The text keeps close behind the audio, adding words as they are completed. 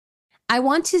I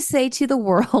want to say to the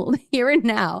world here and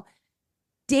now,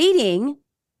 dating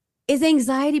is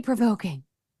anxiety provoking.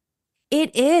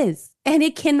 It is. And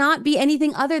it cannot be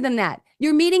anything other than that.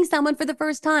 You're meeting someone for the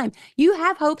first time. You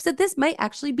have hopes that this might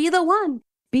actually be the one,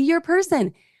 be your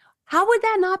person. How would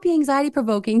that not be anxiety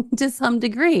provoking to some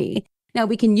degree? Now,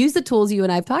 we can use the tools you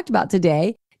and I have talked about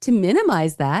today to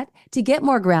minimize that, to get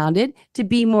more grounded, to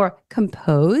be more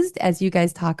composed, as you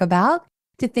guys talk about,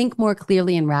 to think more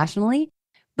clearly and rationally.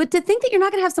 But to think that you're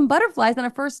not going to have some butterflies on a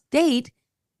first date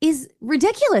is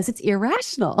ridiculous. It's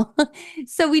irrational.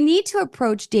 So we need to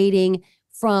approach dating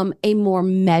from a more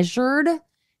measured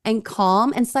and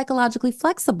calm and psychologically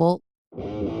flexible.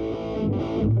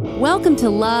 Welcome to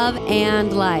Love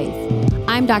and Life.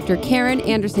 I'm Dr. Karin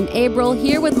Anderson-Abril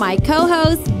here with my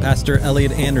co-host, Pastor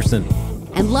Elliott Anderson.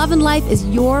 And Love and Life is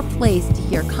your place to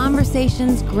hear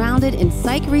conversations grounded in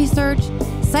psych research,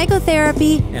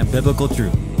 psychotherapy, and biblical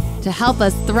truth to help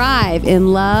us thrive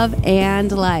in love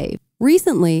and life.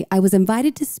 Recently, I was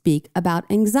invited to speak about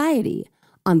anxiety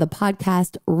on the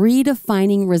podcast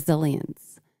Redefining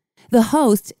Resilience. The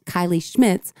host, Kylie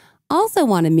Schmitz, also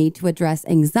wanted me to address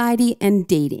anxiety and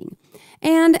dating.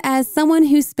 And as someone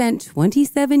who spent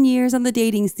 27 years on the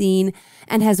dating scene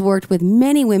and has worked with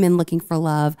many women looking for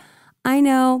love, I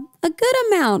know a good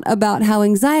amount about how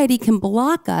anxiety can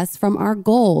block us from our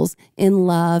goals in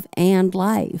love and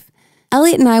life.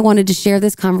 Elliott and I wanted to share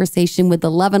this conversation with the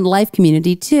Love and Life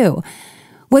community too.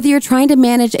 Whether you're trying to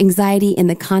manage anxiety in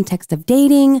the context of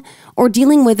dating or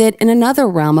dealing with it in another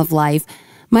realm of life,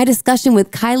 my discussion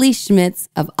with Kylie Schmitz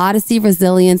of Odyssey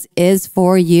Resilience is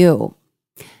for you.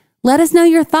 Let us know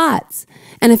your thoughts.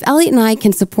 And if Elliott and I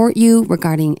can support you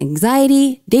regarding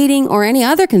anxiety, dating, or any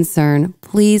other concern,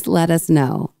 please let us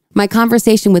know. My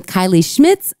conversation with Kylie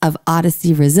Schmitz of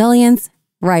Odyssey Resilience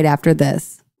right after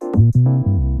this.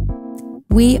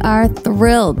 We are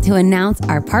thrilled to announce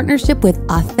our partnership with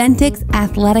Authentixx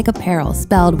athletic apparel,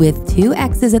 spelled with 2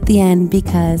 X's at the end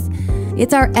because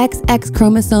it's our XX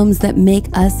chromosomes that make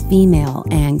us female.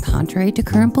 And contrary to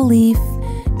current belief,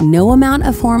 no amount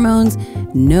of hormones,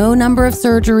 no number of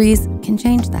surgeries can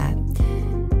change that.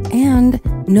 And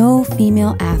no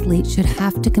female athlete should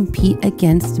have to compete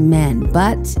against men.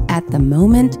 But at the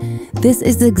moment, this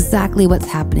is exactly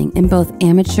what's happening in both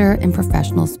amateur and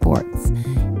professional sports.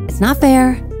 It's not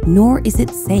fair, nor is it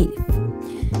safe.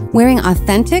 Wearing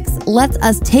Authentixx lets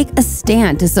us take a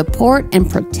stand to support and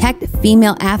protect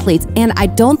female athletes. And I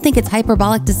don't think it's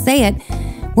hyperbolic to say it.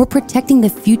 We're protecting the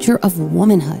future of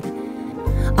womanhood.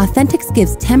 Authentixx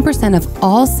gives 10% of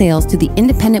all sales to the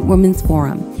Independent Women's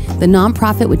Forum, the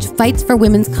nonprofit which fights for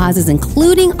women's causes,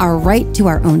 including our right to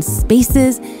our own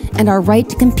spaces and our right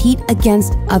to compete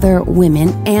against other women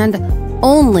and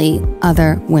only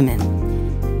other women.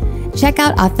 Check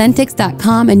out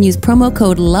Authentixx.com and use promo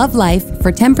code LOVELIFE for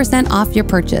 10% off your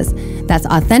purchase. That's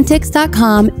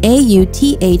Authentixx.com,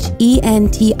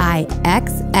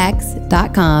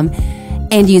 AUTHENTIXX.com,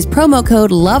 and use promo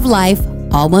code LOVELIFE,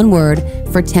 all one word,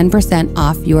 for 10%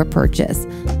 off your purchase.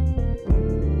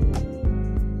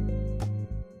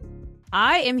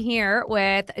 I am here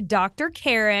with Dr.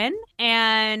 Karin,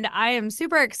 and I am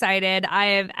super excited. I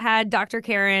have had Dr.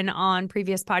 Karin on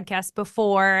previous podcasts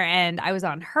before, and I was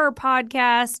on her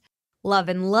podcast, Love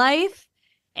and Life.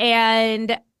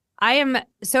 And I am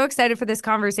so excited for this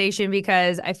conversation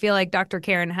because I feel like I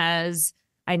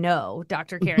know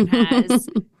Dr. Karin has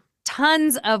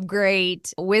tons of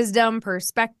great wisdom,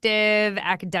 perspective,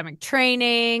 academic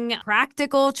training,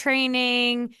 practical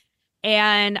training.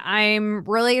 And I'm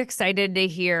really excited to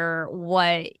hear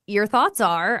what your thoughts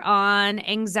are on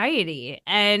anxiety.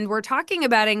 And we're talking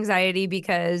about anxiety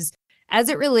because as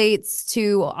it relates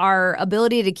to our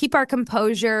ability to keep our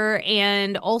composure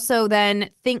and also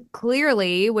then think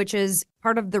clearly, which is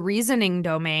part of the reasoning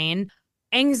domain,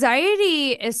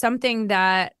 anxiety is something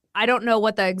that I don't know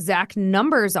what the exact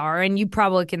numbers are, and you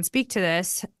probably can speak to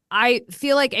this. I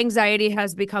feel like anxiety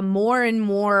has become more and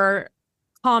more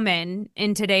common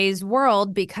in today's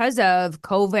world because of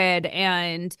COVID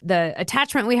and the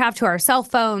attachment we have to our cell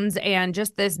phones and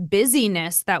just this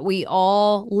busyness that we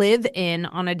all live in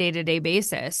on a day-to-day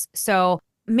basis. So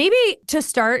maybe to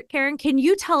start, Karin, can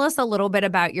you tell us a little bit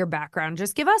about your background?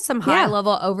 Just give us some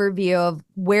high-level overview of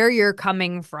where you're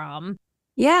coming from.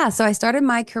 Yeah, so I started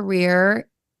my career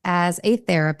as a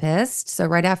therapist. So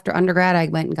right after undergrad, I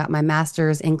went and got my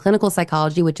master's in clinical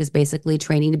psychology, which is basically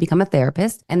training to become a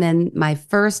therapist. And then my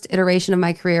first iteration of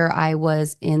my career, I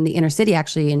was in the inner city,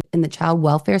 actually in the child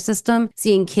welfare system,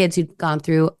 seeing kids who'd gone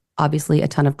through obviously a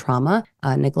ton of trauma,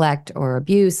 neglect or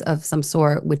abuse of some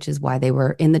sort, which is why they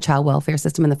were in the child welfare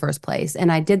system in the first place.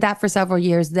 And I did that for several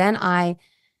years. Then I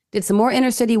did some more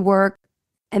inner city work,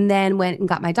 and then went and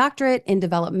got my doctorate in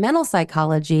developmental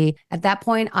psychology. At that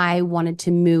point, I wanted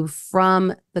to move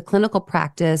from the clinical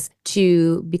practice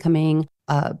to becoming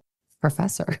a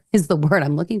professor is the word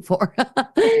I'm looking for.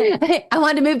 I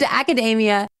wanted to move to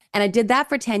academia. And I did that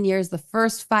for 10 years, the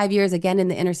first 5 years, again, in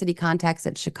the inner city context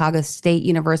at Chicago State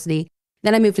University.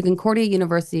 Then I moved to Concordia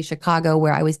University, Chicago,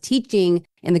 where I was teaching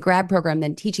in the grad program,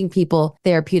 then teaching people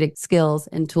therapeutic skills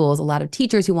and tools, a lot of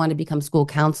teachers who wanted to become school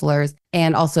counselors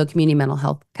and also community mental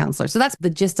health counselors. So that's the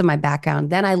gist of my background.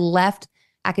 Then I left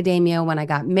academia when I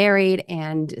got married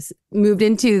and moved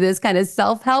into this kind of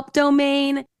self-help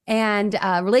domain and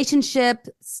relationship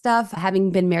stuff,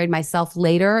 having been married myself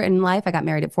later in life. I got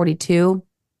married at 42.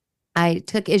 I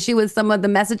took issue with some of the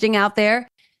messaging out there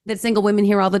that single women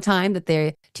hear all the time, that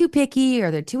they're too picky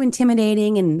or they're too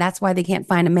intimidating, and that's why they can't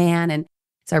find a man. And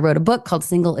so I wrote a book called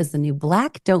Single is the New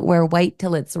Black, Don't Wear White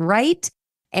Till It's Right.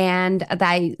 And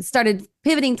I started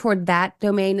pivoting toward that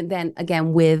domain. Then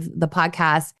again, with the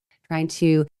podcast, trying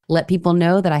to let people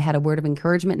know that I had a word of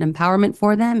encouragement and empowerment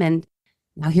for them. And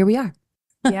now here we are.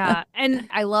 Yeah. And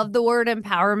I love the word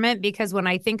empowerment because when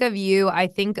I think of you, I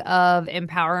think of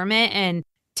empowerment and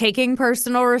taking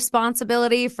personal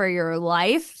responsibility for your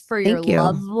life, for your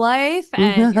love life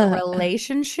and your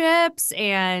relationships,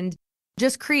 and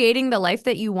just creating the life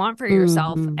that you want for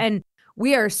yourself. And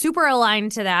we are super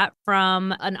aligned to that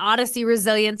from an Odyssey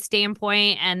Resilience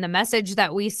standpoint and the message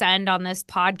that we send on this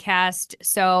podcast.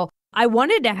 So I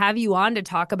wanted to have you on to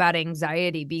talk about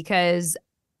anxiety because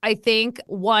I think,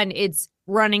 one, it's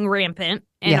running rampant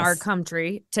in our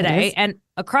country today and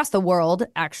across the world,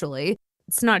 actually.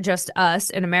 It's not just us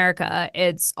in America.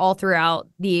 It's all throughout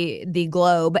the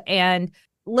globe. And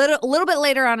little bit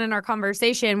later on in our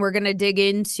conversation, we're going to dig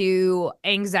into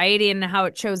anxiety and how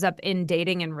it shows up in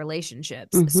dating and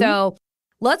relationships. So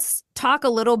let's talk a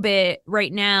little bit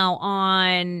right now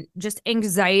on just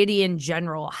anxiety in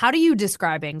general. How do you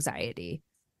describe anxiety?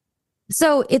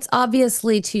 So it's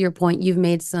obviously, to your point, you've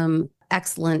made some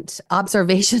excellent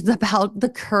observations about the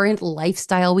current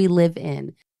lifestyle we live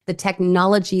in, the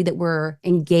technology that we're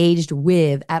engaged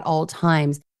with at all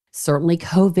times. Certainly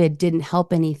COVID didn't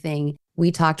help anything.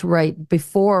 We talked right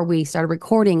before we started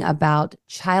recording about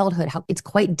childhood, how it's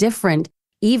quite different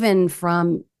even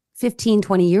from 15,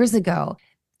 20 years ago.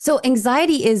 So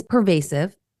anxiety is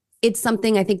pervasive. It's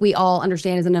something I think we all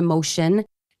understand as an emotion.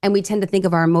 And we tend to think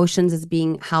of our emotions as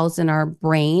being housed in our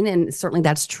brain. And certainly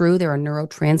that's true. There are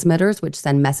neurotransmitters which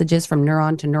send messages from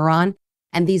neuron to neuron.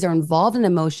 And these are involved in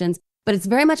emotions, but it's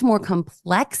very much more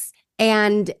complex.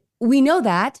 And we know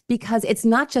that because it's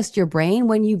not just your brain.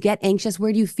 When you get anxious,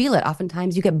 where do you feel it?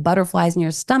 Oftentimes you get butterflies in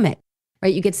your stomach,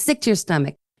 right? You get sick to your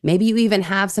stomach. Maybe you even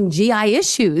have some GI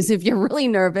issues. If you're really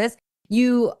nervous,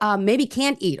 you maybe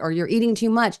can't eat or you're eating too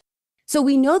much. So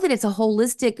we know that it's a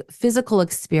holistic physical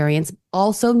experience,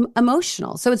 also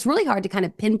emotional. So it's really hard to kind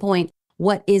of pinpoint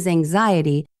what is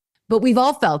anxiety, but we've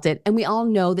all felt it. And we all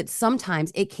know that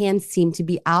sometimes it can seem to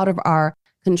be out of our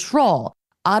control,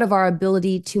 out of our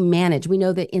ability to manage. We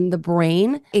know that in the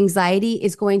brain, anxiety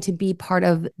is going to be part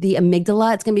of the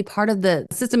amygdala. It's going to be part of the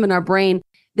system in our brain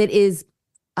that is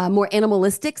more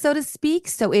animalistic, so to speak.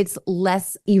 So it's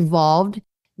less evolved.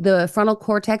 The frontal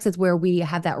cortex is where we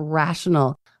have that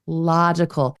rational,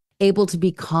 logical, able to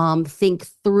be calm, think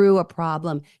through a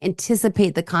problem,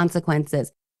 anticipate the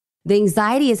consequences. The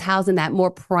anxiety is housed in that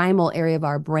more primal area of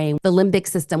our brain, the limbic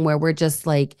system, where we're just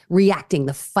like reacting,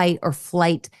 the fight or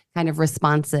flight kind of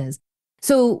responses.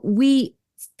 So we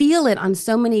feel it on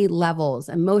so many levels,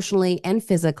 emotionally and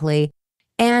physically.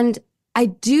 And I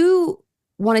do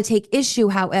want to take issue,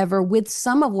 however, with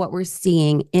some of what we're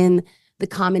seeing in the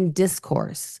common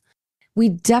discourse. We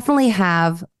definitely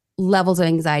have levels of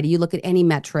anxiety. You look at any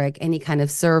metric, any kind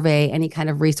of survey, any kind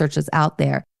of research that's out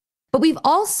there. But we've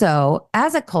also,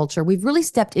 as a culture, we've really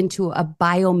stepped into a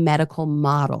biomedical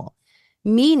model,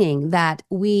 meaning that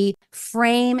we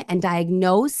frame and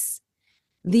diagnose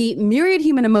the myriad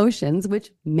human emotions,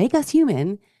 which make us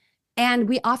human, and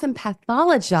we often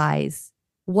pathologize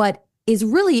what is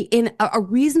really in a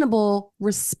reasonable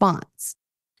response.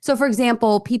 So for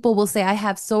example, people will say, I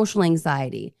have social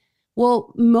anxiety.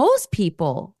 Well, most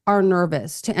people are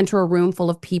nervous to enter a room full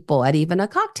of people at even a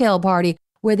cocktail party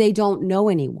where they don't know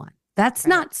anyone. That's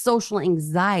not social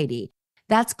anxiety.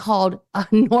 That's called a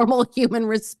normal human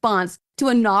response to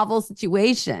a novel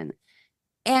situation.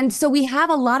 And so we have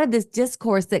a lot of this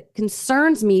discourse that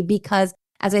concerns me because,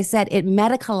 as I said, it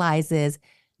medicalizes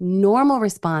normal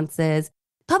responses.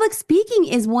 Public speaking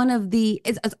is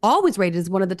it's always rated as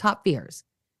one of the top fears.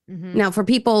 Now, for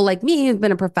people like me who've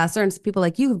been a professor and people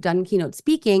like you who've done keynote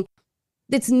speaking,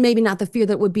 it's maybe not the fear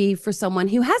that would be for someone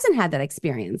who hasn't had that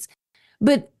experience.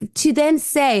 But to then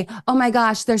say, oh my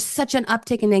gosh, there's such an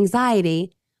uptick in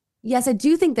anxiety. Yes, I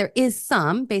do think there is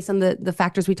some based on the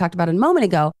factors we talked about a moment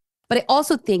ago. But I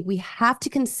also think we have to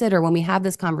consider when we have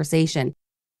this conversation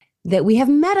that we have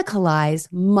medicalized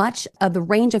much of the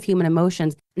range of human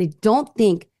emotions. And I don't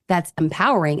think that's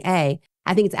empowering, A.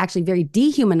 I think it's actually very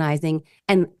dehumanizing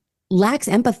and lacks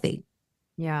empathy.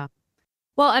 Yeah.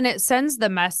 Well, and it sends the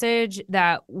message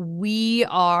that we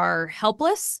are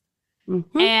helpless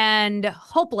and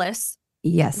hopeless.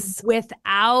 Yes.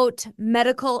 Without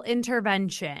medical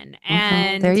intervention.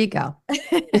 And there you go.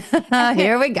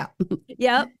 Here we go.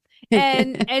 Yep.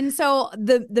 And so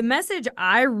the message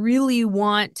I really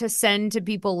want to send to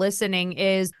people listening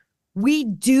is we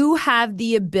do have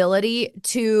the ability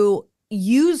to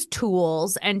use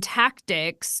tools and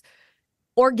tactics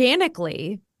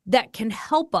organically that can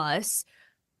help us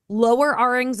lower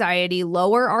our anxiety,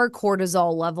 lower our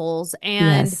cortisol levels,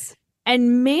 and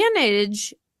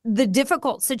manage the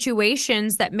difficult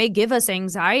situations that may give us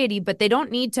anxiety, but they don't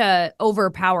need to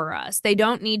overpower us. They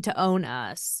don't need to own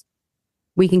us.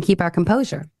 We can keep our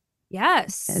composure.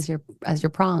 Yes. As your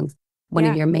prongs, one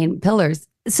of your main pillars.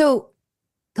 So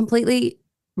completely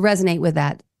resonate with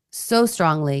that so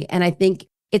strongly. And I think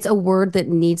it's a word that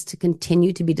needs to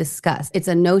continue to be discussed. It's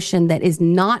a notion that is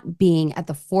not being at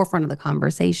the forefront of the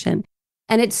conversation.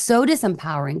 And it's so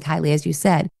disempowering, Kylie, as you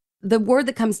said. The word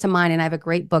that comes to mind, and I have a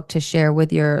great book to share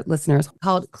with your listeners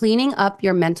called Cleaning Up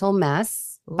Your Mental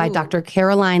Mess by Dr.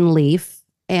 Caroline Leaf.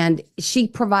 And she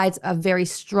provides a very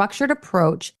structured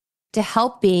approach to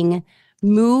helping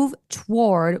move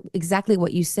toward exactly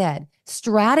what you said,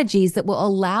 strategies that will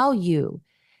allow you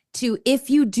to, if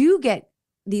you do get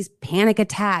these panic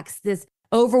attacks, this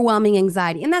overwhelming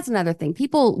anxiety, and that's another thing.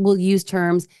 People will use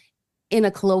terms in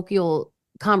a colloquial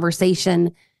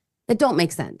conversation that don't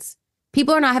make sense.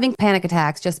 People are not having panic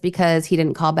attacks just because he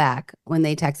didn't call back when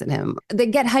they texted him. They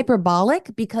get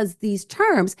hyperbolic because these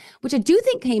terms, which I do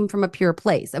think came from a pure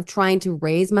place of trying to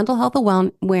raise mental health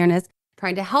awareness,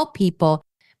 trying to help people.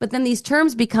 But then these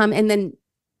terms become, and then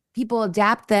people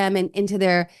adapt them into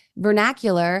their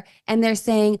vernacular, and they're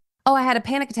saying, oh, I had a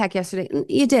panic attack yesterday.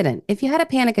 You didn't. If you had a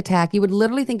panic attack, you would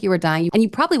literally think you were dying, and you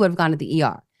probably would have gone to the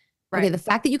ER. Right. Okay, the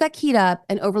fact that you got keyed up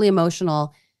and overly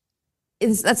emotional,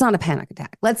 that's not a panic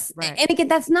attack. And again,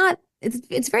 that's not,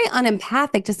 it's very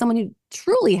unempathic to someone who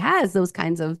truly has those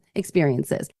kinds of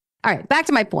experiences. All right, back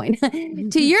to my point.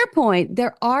 To your point,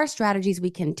 there are strategies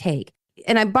we can take.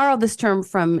 And I borrowed this term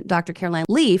from Dr. Caroline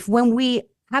Leaf when we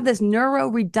have this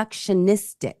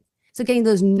neuroreductionistic. So getting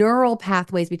those neural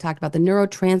pathways we talked about, the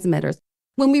neurotransmitters.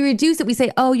 When we reduce it, we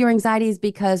say, oh, your anxiety is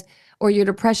because, or your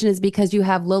depression is because you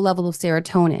have low level of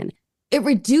serotonin. It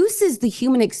reduces the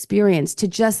human experience to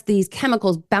just these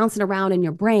chemicals bouncing around in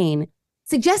your brain,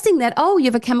 suggesting that, oh, you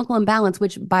have a chemical imbalance,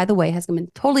 which, by the way, has been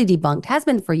totally debunked, has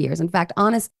been for years. In fact,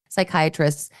 honest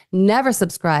psychiatrists never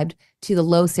subscribed to the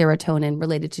low serotonin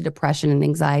related to depression and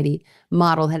anxiety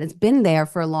model that has been there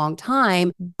for a long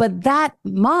time. But that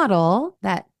model,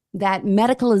 that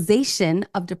medicalization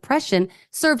of depression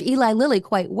served Eli Lilly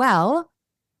quite well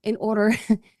in order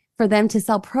for them to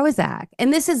sell Prozac.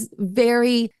 And this is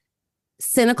very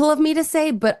cynical of me to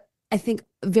say, but I think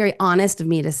very honest of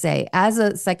me to say. As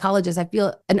a psychologist, I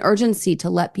feel an urgency to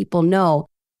let people know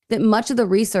that much of the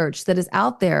research that is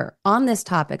out there on this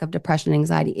topic of depression and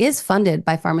anxiety is funded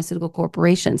by pharmaceutical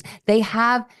corporations. They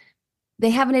are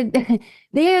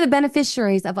the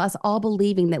beneficiaries of us all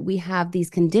believing that we have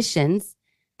these conditions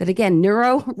that, again,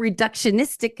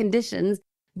 neuroreductionistic conditions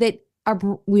that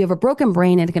we have a broken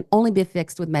brain and it can only be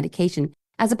fixed with medication,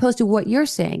 as opposed to what you're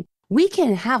saying. We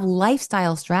can have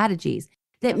lifestyle strategies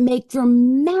that make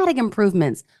dramatic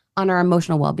improvements on our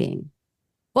emotional well-being.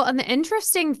 Well, and the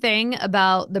interesting thing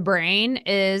about the brain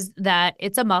is that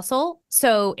it's a muscle,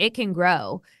 so it can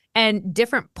grow. And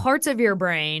different parts of your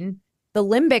brain, the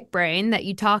limbic brain that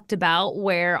you talked about,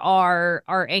 where our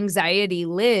anxiety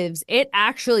lives, it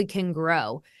actually can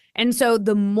grow. And so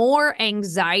the more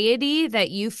anxiety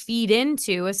that you feed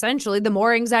into, essentially, the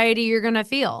more anxiety you're going to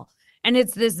feel. And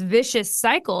it's this vicious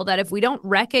cycle that if we don't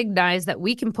recognize that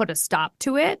we can put a stop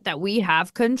to it, that we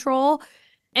have control.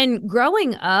 And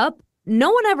growing up,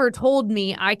 no one ever told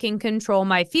me I can control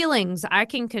my feelings. I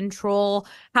can control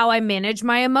how I manage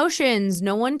my emotions.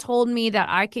 No one told me that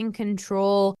I can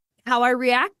control how I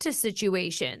react to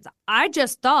situations. I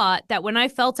just thought that when I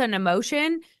felt an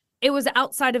emotion, it was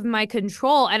outside of my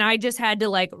control. And I just had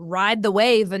to ride the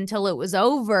wave until it was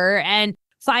over and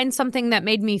find something that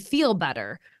made me feel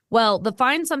better. Well, the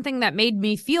find something that made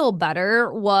me feel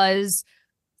better was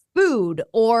food,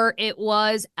 or it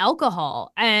was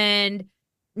alcohol and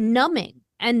numbing.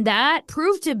 And that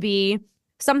proved to be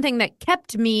something that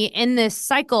kept me in this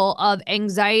cycle of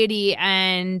anxiety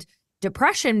and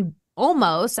depression.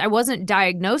 Almost. I wasn't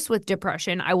diagnosed with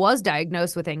depression. I was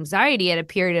diagnosed with anxiety at a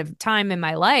period of time in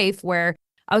my life where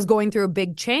I was going through a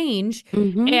big change.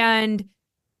 And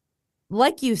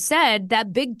like you said,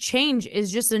 that big change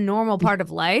is just a normal part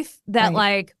of life that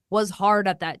like was hard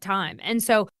at that time. And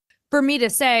so for me to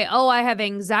say, oh, I have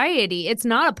anxiety, it's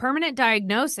not a permanent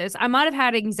diagnosis. I might have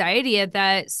had anxiety at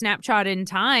that snapshot in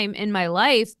time in my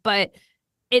life, but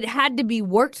it had to be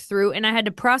worked through and I had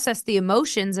to process the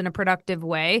emotions in a productive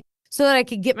way so that I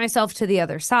could get myself to the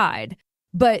other side.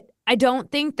 But I don't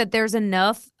think that there's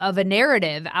enough of a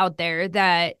narrative out there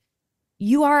that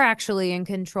you are actually in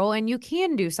control and you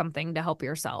can do something to help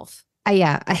yourself.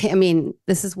 I mean,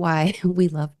 this is why we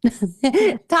love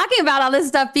talking about all this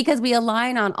stuff, because we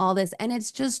align on all this and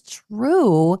it's just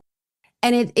true.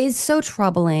 And it is so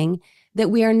troubling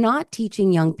that we are not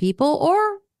teaching young people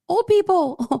or old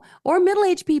people or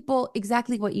middle-aged people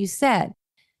exactly what you said.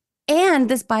 And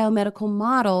this biomedical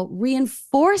model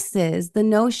reinforces the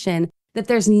notion that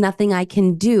there's nothing I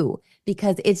can do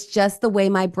because it's just the way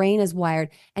my brain is wired.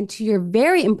 And to your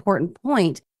very important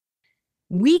point,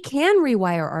 we can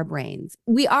rewire our brains.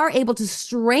 We are able to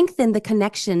strengthen the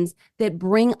connections that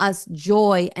bring us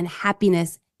joy and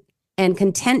happiness and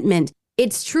contentment.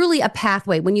 It's truly a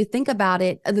pathway. When you think about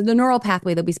it, the neural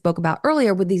pathway that we spoke about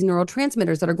earlier with these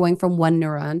neurotransmitters that are going from one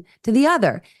neuron to the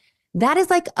other. That is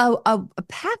like a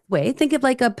pathway. Think of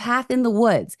like a path in the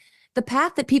woods. The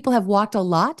path that people have walked a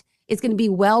lot is going to be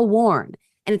well worn.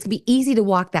 And it's going to be easy to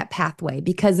walk that pathway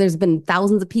because there's been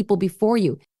thousands of people before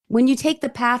you. When you take the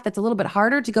path that's a little bit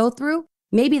harder to go through,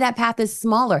 maybe that path is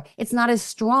smaller. It's not as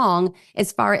strong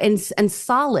as far and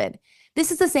solid.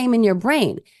 This is the same in your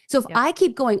brain. So if I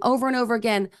keep going over and over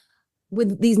again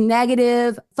with these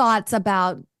negative thoughts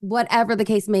about whatever the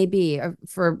case may be, or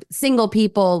for single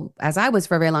people, as I was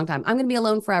for a very long time, I'm going to be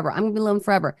alone forever. I'm going to be alone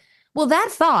forever. Well, that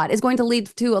thought is going to lead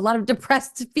to a lot of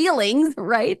depressed feelings,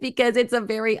 right? Because it's a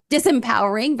very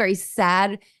disempowering, very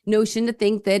sad notion to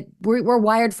think that we're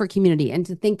wired for community and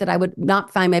to think that I would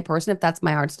not find my person if that's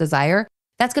my heart's desire.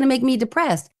 That's going to make me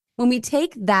depressed. When we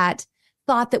take that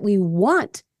thought that we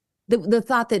want, the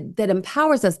thought that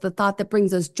empowers us, the thought that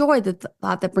brings us joy, the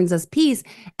thought that brings us peace,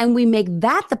 and we make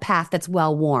that the path that's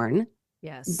well worn.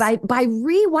 Yes. By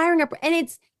rewiring our, and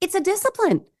it's a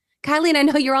discipline. Kylie, and I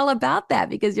know you're all about that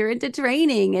because you're into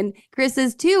training, and Chris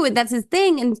is too, and that's his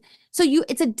thing. And so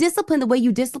it's a discipline, the way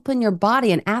you discipline your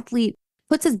body. An athlete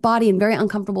puts his body in very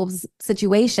uncomfortable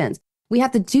situations. We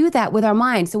have to do that with our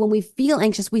mind. So when we feel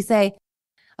anxious, we say,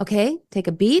 okay, take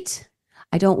a beat.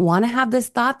 I don't want to have this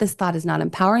thought. This thought is not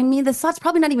empowering me. This thought's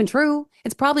probably not even true.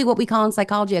 It's probably what we call in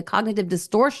psychology a cognitive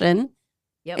distortion.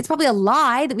 It's probably a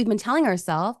lie that we've been telling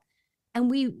ourselves. And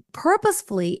we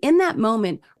purposefully, in that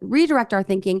moment, redirect our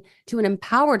thinking to an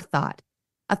empowered thought,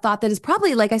 a thought that is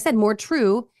probably, like I said, more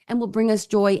true and will bring us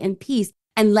joy and peace.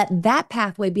 And let that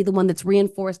pathway be the one that's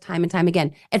reinforced time and time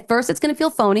again. At first, it's going to feel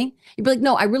phony. You'd be like,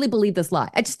 no, I really believe this lie.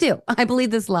 I just do. I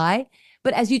believe this lie.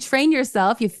 But as you train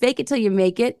yourself, you fake it till you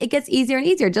make it, it gets easier and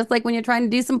easier, just like when you're trying to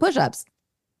do some push-ups.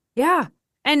 Yeah.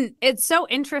 And it's so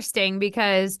interesting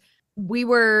because we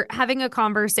were having a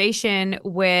conversation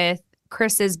with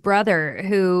Chris's brother,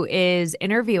 who is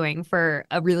interviewing for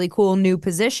a really cool new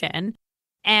position.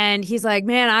 And he's like,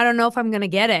 man, I don't know if I'm going to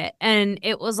get it. And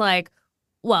it was like,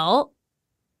 well,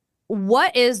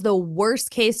 what is the worst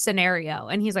case scenario?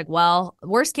 And he's like, well,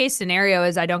 worst case scenario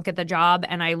is I don't get the job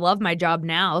and I love my job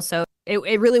now. So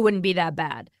it really wouldn't be that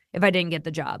bad if I didn't get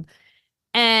the job.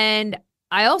 And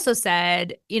I also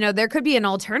said, there could be an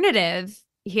alternative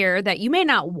here that you may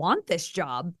not want this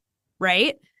job,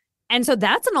 right? And so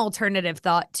that's an alternative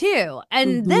thought too.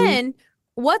 And then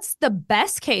what's the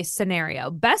best case scenario?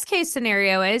 Best case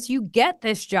scenario is you get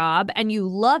this job and you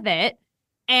love it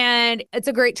and it's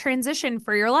a great transition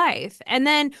for your life. And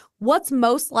then what's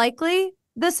most likely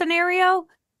the scenario?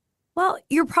 Well,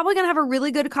 you're probably going to have a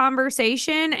really good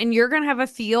conversation and you're going to have a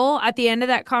feel at the end of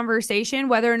that conversation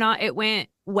whether or not it went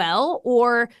well,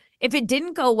 or if it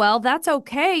didn't go well, that's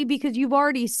okay because you've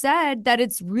already said that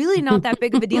it's really not that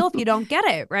big of a deal if you don't get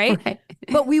it, right?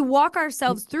 But we walk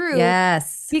ourselves through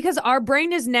because our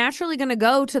brain is naturally going to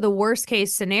go to the worst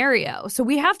case scenario. So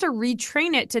we have to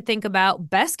retrain it to think about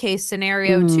best case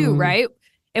scenario too, right?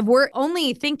 If we're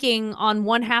only thinking on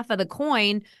one half of the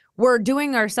coin, we're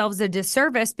doing ourselves a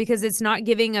disservice because it's not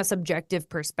giving us objective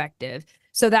perspective.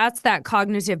 So that's that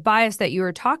cognitive bias that you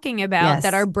were talking about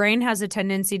that our brain has a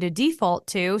tendency to default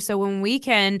to. So when we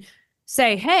can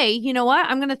say, hey, you know what?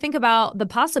 I'm going to think about the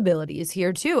possibilities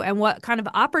here too, and what kind of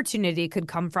opportunity could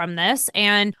come from this.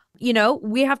 And,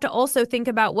 we have to also think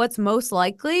about what's most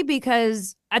likely,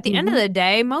 because at the end of the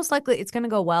day, most likely it's going to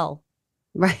go well.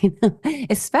 Right.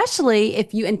 Especially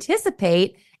if you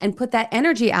anticipate and put that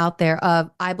energy out there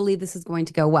of, I believe this is going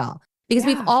to go well. Because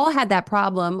we've all had that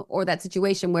problem or that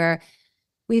situation where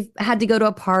we've had to go to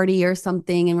a party or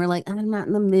something and we're like, I'm not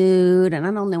in the mood and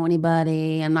I don't know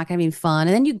anybody. I'm not going to be fun.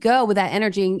 And then you go with that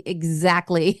energy,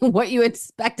 exactly what you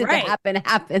expected to happen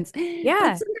happens. Yeah.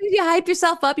 But sometimes you hype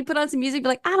yourself up, you put on some music, you're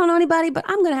like, I don't know anybody, but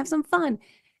I'm going to have some fun.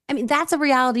 I mean, that's a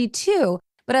reality too.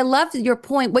 But I loved your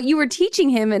point, what you were teaching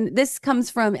him. And this comes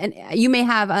from, and you may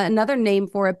have another name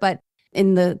for it, but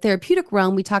in the therapeutic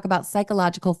realm, we talk about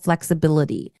psychological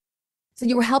flexibility. So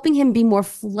you were helping him be more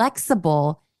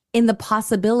flexible in the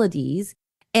possibilities.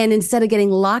 And instead of getting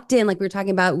locked in, like we were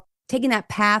talking about, taking that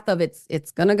path of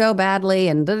it's going to go badly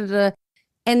and da, da, da.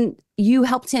 And you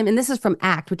helped him. And this is from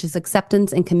ACT, which is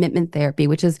acceptance and commitment therapy,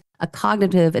 which is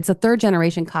it's a third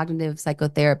generation cognitive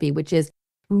psychotherapy, which is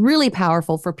really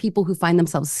powerful for people who find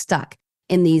themselves stuck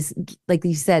in these, like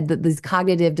you said, these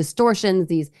cognitive distortions,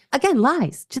 these, again,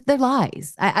 lies. They're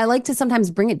lies. I like to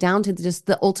sometimes bring it down to just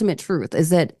the ultimate truth is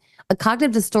that a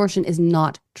cognitive distortion is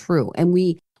not true. And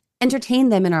we entertain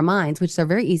them in our minds, which are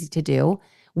very easy to do.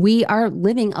 We are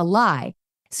living a lie.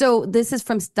 So this is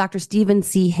from Dr. Stephen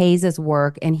C. Hayes'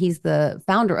 work, and he's the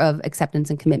founder of acceptance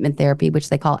and commitment therapy, which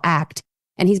they call ACT.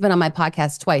 And he's been on my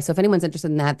podcast twice. So if anyone's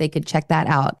interested in that, they could check that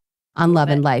out on Love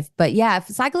and Life. But yeah,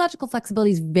 psychological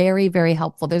flexibility is very, very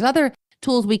helpful. There's other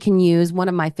tools we can use. One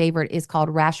of my favorite is called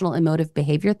Rational Emotive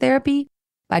Behavior Therapy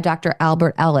by Dr.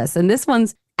 Albert Ellis. And this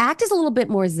one's ACT is a little bit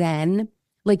more zen.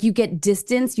 Like you get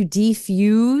distance, you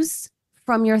defuse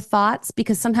from your thoughts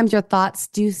because sometimes your thoughts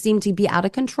do seem to be out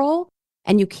of control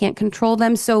and you can't control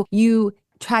them. So you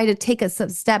try to take a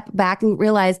step back and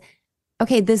realize,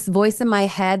 okay, this voice in my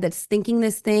head that's thinking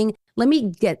this thing, let me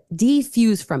get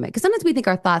defused from it. Because sometimes we think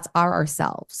our thoughts are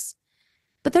ourselves,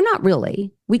 but they're not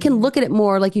really. We can look at it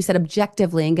more, like you said,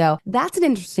 objectively and go, that's an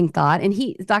interesting thought.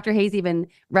 And Dr. Hayes even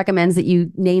recommends that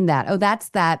you name that. Oh, that's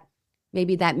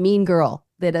maybe that mean girl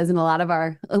that is in a lot of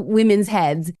our women's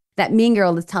heads, that mean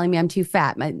girl that's telling me I'm too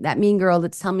fat, that mean girl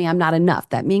that's telling me I'm not enough,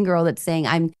 that mean girl that's saying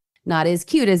I'm not as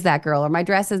cute as that girl, or my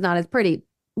dress is not as pretty,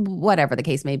 whatever the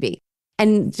case may be.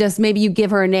 And just maybe you give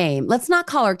her a name. Let's not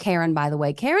call her Karin, by the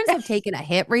way. Karens have taken a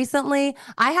hit recently.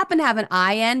 I happen to have an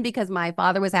IN because my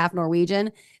father was half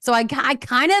Norwegian. So I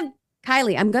kind of,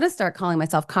 Kylie, I'm going to start calling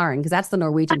myself Karin because that's the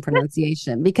Norwegian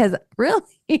pronunciation, because really,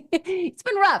 it's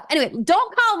been rough. Anyway,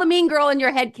 don't call the mean girl in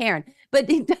your head Karin. But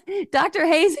Dr.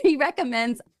 Hayes, he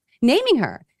recommends naming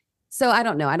her. So I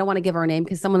don't know. I don't want to give her a name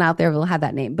because someone out there will have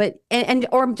that name. But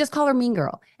or just call her mean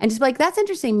girl and just be like, that's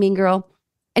interesting, mean girl.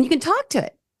 And you can talk to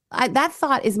it. That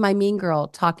thought is my mean girl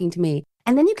talking to me.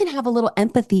 And then you can have a little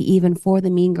empathy even for the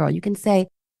mean girl. You can say,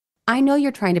 I know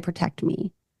you're trying to protect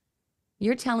me.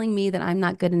 You're telling me that I'm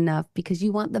not good enough because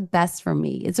you want the best for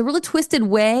me. It's a really twisted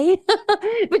way,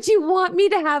 but you want me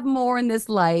to have more in this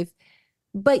life.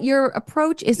 But your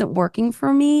approach isn't working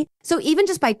for me. So even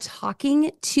just by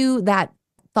talking to that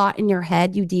thought in your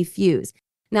head, you defuse.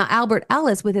 Now, Albert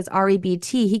Ellis with his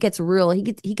REBT, he gets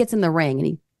in the ring and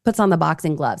he puts on the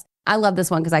boxing gloves. I love this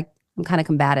one because I'm kind of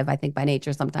combative, I think, by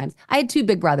nature sometimes. I had two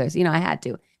big brothers. I had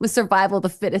to. It was survival of the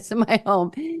fittest in my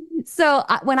home. So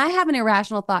when I have an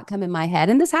irrational thought come in my head,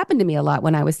 and this happened to me a lot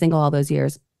when I was single all those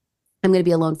years, I'm going to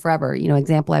be alone forever,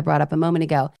 example I brought up a moment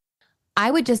ago. I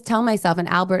would just tell myself, and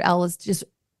Albert Ellis just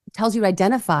tells you to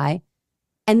identify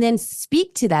and then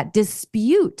speak to that,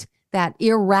 dispute that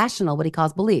irrational, what he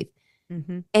calls belief.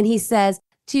 Mm-hmm. And he says,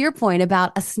 to your point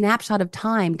about a snapshot of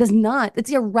time, it's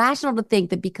irrational to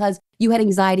think that because you had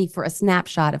anxiety for a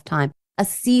snapshot of time, a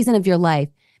season of your life,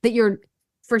 that you're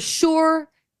for sure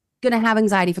going to have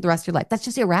anxiety for the rest of your life. That's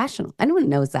just irrational. Anyone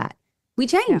knows that. We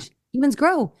change. Yeah. Humans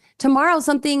grow. Tomorrow,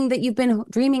 something that you've been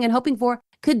dreaming and hoping for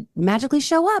could magically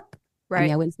show up.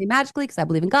 Right. I wouldn't say magically because I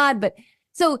believe in God, but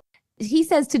so he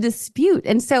says to dispute.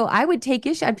 And so I would take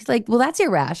issue. I'd be like, well, that's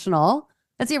irrational.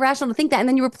 That's irrational to think that. And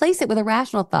then you replace it with a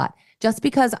rational thought. Just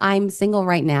because I'm single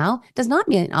right now does not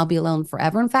mean I'll be alone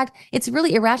forever. In fact, it's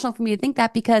really irrational for me to think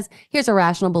that because here's a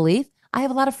rational belief. I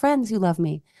have a lot of friends who love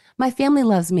me. My family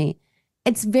loves me.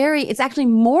 It's actually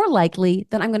more likely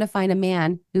that I'm going to find a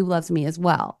man who loves me as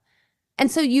well.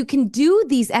 And so you can do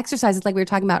these exercises like we were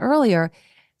talking about earlier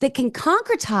that can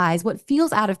concretize what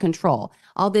feels out of control,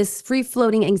 all this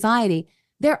free-floating anxiety.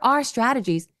 There are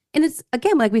strategies. And it's,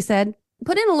 again, like we said,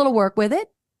 put in a little work with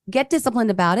it, get disciplined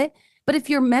about it. But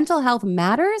if your mental health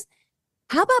matters,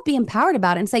 How about be empowered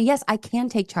about it and say, yes, I can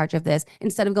take charge of this,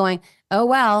 instead of going, oh,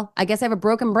 well, I guess I have a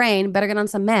broken brain. Better get on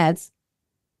some meds.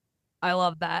 I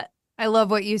love that. I love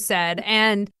what you said.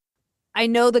 And I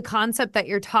know the concept that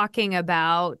you're talking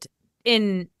about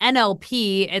in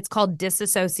NLP, it's called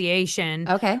disassociation.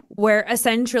 Okay. Where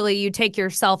essentially you take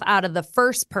yourself out of the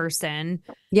first person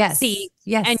seat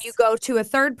and you go to a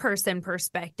third person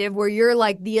perspective where you're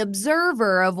like the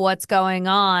observer of what's going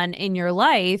on in your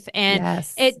life. And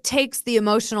it takes the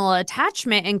emotional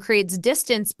attachment and creates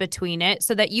distance between it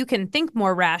so that you can think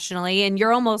more rationally. And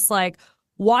you're almost like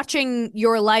watching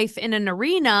your life in an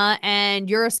arena and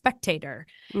you're a spectator.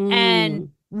 And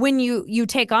when you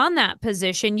take on that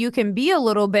position, you can be a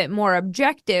little bit more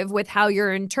objective with how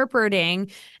you're interpreting,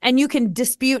 and you can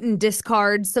dispute and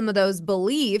discard some of those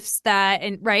beliefs that,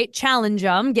 and right, challenge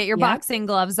them, get your boxing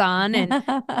gloves on and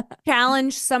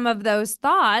challenge some of those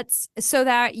thoughts so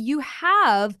that you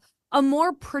have a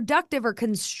more productive or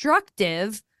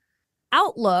constructive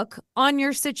outlook on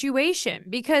your situation.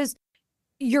 Because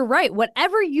you're right.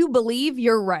 Whatever you believe,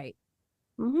 you're right.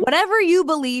 Whatever you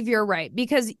believe, you're right,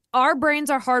 because our brains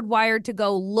are hardwired to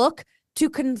go look to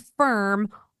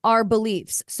confirm our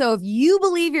beliefs. So if you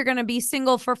believe you're going to be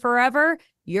single for forever,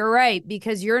 you're right,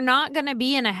 because you're not going to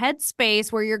be in a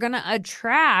headspace where you're going to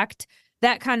attract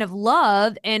that kind of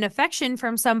love and affection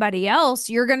from somebody else.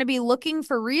 You're going to be looking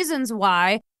for reasons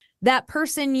why that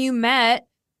person you met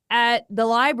at the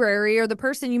library or the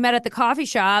person you met at the coffee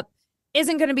shop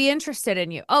isn't going to be interested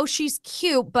in you. Oh, she's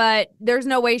cute, but there's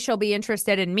no way she'll be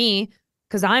interested in me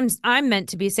because I'm meant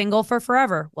to be single for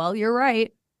forever. Well, you're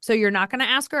right. So you're not going to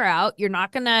ask her out. You're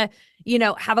not going to,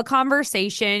 have a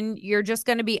conversation. You're just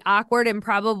going to be awkward and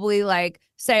probably like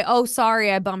say, oh, sorry,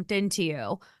 I bumped into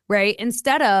you. Right.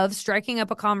 Instead of striking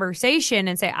up a conversation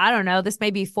and say, I don't know, this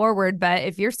may be forward, but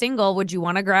if you're single, would you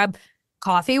want to grab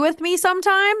coffee with me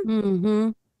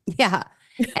sometime? Yeah.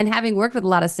 And having worked with a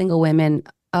lot of single women,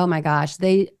 oh my gosh,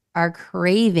 they are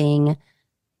craving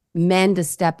men to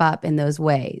step up in those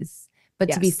ways. But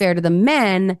to be fair to the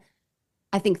men,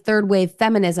 I think third wave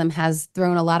feminism has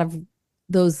thrown a lot of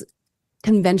those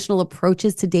conventional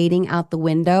approaches to dating out the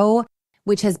window,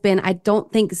 which has been, I don't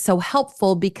think, so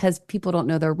helpful because people don't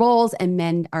know their roles and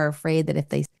men are afraid that if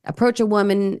they approach a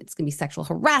woman, it's going to be sexual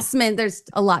harassment. There's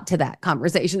a lot to that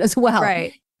conversation as well.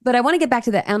 Right. But I want to get back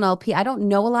to the NLP. I don't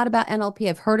know a lot about NLP.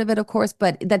 I've heard of it, of course,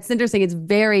 but that's interesting. It's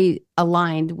very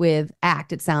aligned with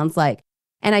ACT, it sounds like.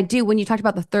 And I do, when you talked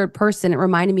about the third person, it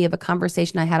reminded me of a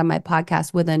conversation I had on my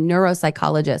podcast with a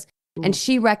neuropsychologist. And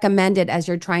she recommended, as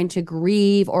you're trying to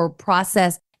grieve or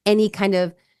process any kind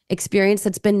of experience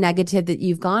that's been negative that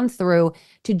you've gone through,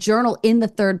 to journal in the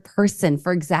third person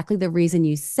for exactly the reason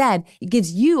you said. It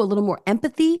gives you a little more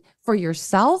empathy for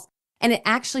yourself. And it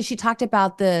actually, she talked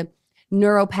about the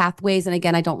neuro pathways. And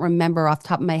again, I don't remember off the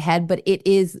top of my head, but it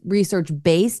is research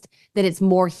based that it's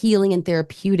more healing and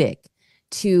therapeutic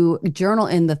to journal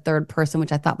in the third person,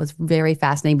 which I thought was very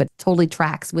fascinating, but totally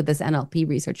tracks with this NLP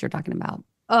research you're talking about.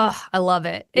 Oh, I love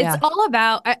it. It's all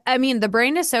about, I mean, the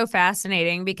brain is so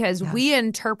fascinating because we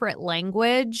interpret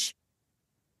language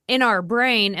in our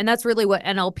brain, and that's really what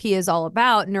NLP is all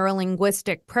about,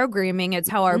 neuro-linguistic programming. It's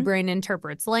how our brain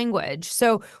interprets language.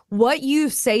 So what you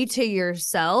say to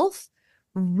yourself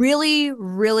really,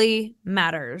 really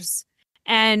matters.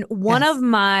 And one of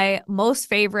my most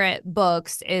favorite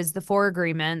books is The Four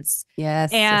Agreements.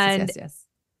 And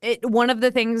one of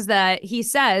the things that he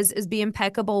says is be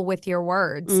impeccable with your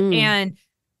words. And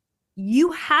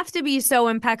you have to be so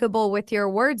impeccable with your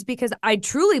words because I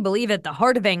truly believe at the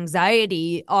heart of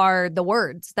anxiety are the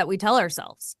words that we tell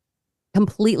ourselves.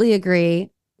 Completely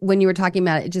agree. When you were talking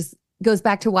about it, it just goes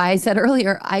back to why I said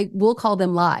earlier, I will call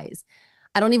them lies.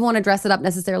 I don't even want to dress it up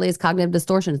necessarily as cognitive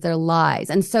distortions. They're lies.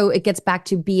 And so it gets back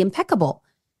to be impeccable.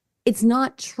 It's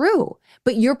not true,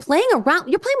 but you're playing around.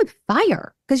 You're playing with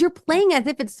fire because you're playing as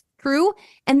if it's true.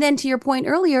 And then to your point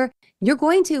earlier, you're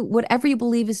going to, whatever you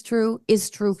believe is true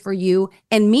for you.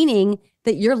 And meaning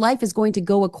that your life is going to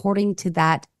go according to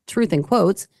that truth in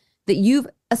quotes that you've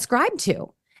ascribed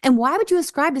to. And why would you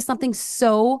ascribe to something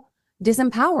so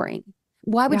disempowering?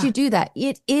 Why would you do that?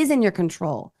 It is in your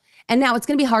control. And now it's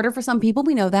going to be harder for some people.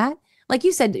 We know that. Like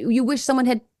you said, you wish someone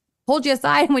had pulled you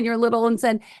aside when you're little and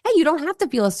said, hey, you don't have to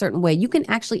feel a certain way. You can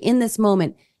actually, in this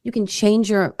moment, you can change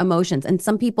your emotions. And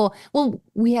some people, well,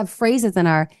 we have phrases in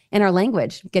our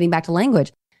language, getting back to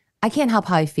language. I can't help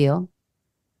how I feel.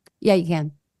 Yeah, you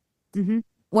can.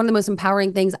 One of the most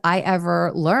empowering things I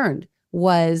ever learned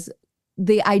was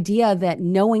the idea that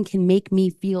no one can make me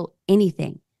feel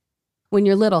anything. When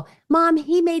you're little, Mom,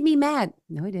 he made me mad.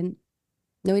 No, he didn't.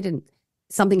 No, he didn't.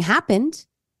 Something happened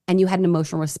and you had an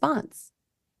emotional response.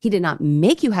 He did not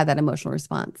make you have that emotional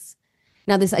response.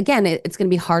 Now, this, again, it's going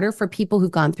to be harder for people who've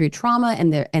gone through trauma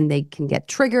and they can get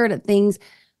triggered at things.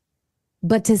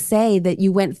 But to say that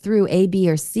you went through A, B,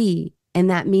 or C, and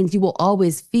that means you will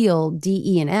always feel D,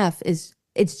 E, and F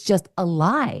it's just a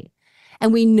lie.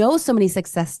 And we know so many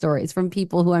success stories from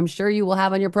people who I'm sure you will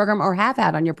have on your program or have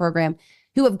had on your program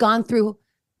who have gone through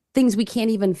things we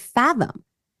can't even fathom,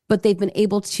 but they've been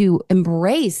able to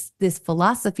embrace this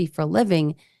philosophy for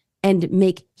living and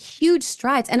make huge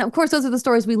strides. And of course, those are the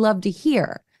stories we love to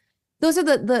hear. Those are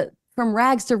the from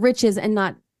rags to riches, and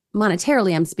not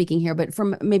monetarily I'm speaking here, but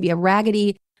from maybe a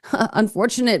raggedy,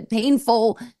 unfortunate,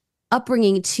 painful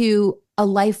upbringing to a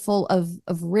life full of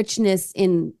richness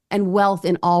and wealth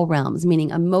in all realms, meaning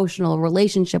emotional,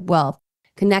 relationship wealth,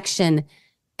 connection,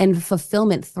 and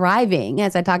fulfillment, thriving.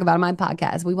 As I talk about in my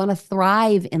podcast, we want to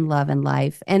thrive in love and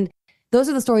life. And those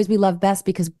are the stories we love best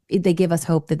because they give us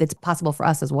hope that it's possible for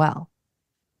us as well.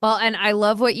 Well, and I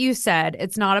love what you said.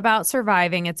 It's not about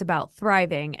surviving, it's about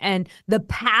thriving. And the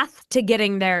path to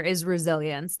getting there is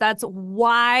resilience. That's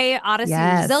why Odyssey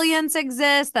Resilience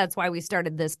exists. That's why we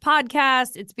started this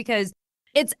podcast. It's because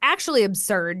it's actually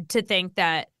absurd to think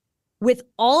that with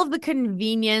all of the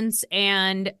convenience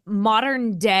and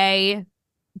modern day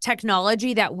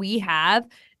technology that we have,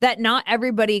 that not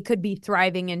everybody could be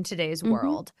thriving in today's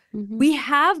world. We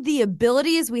have the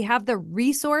abilities, we have the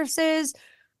resources,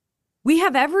 we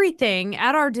have everything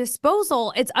at our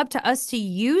disposal. It's up to us to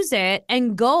use it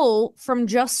and go from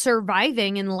just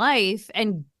surviving in life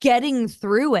and getting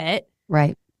through it,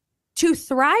 right, to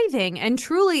thriving and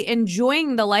truly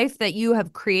enjoying the life that you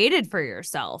have created for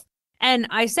yourself. And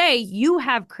I say you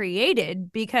have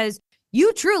created because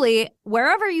you truly,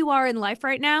 wherever you are in life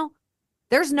right now,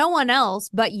 there's no one else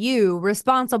but you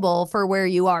responsible for where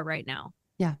you are right now.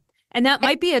 Yeah. And that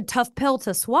might be a tough pill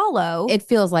to swallow. It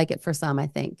feels like it for some, I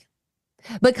think.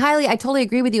 But Kylie, I totally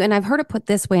agree with you. And I've heard it put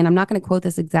this way, and I'm not going to quote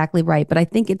this exactly right, but I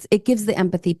think it gives the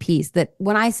empathy piece that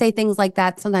when I say things like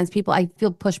that, sometimes people, I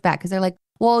feel pushback because they're like,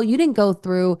 well, you didn't go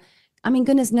through, I mean,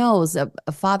 goodness knows, a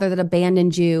father that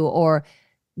abandoned you or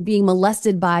being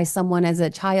molested by someone as a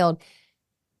child.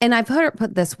 And I've heard it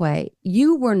put this way,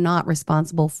 you were not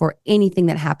responsible for anything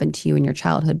that happened to you in your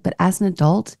childhood, but as an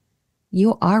adult,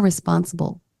 you are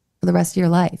responsible for the rest of your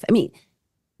life. I mean,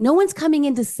 no one's coming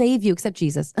in to save you except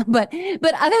Jesus. But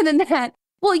other than that,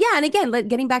 well, yeah. And again,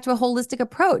 getting back to a holistic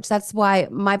approach, that's why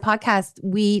my podcast,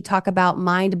 we talk about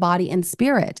mind, body, and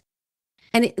spirit.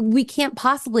 And we can't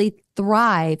possibly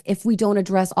thrive if we don't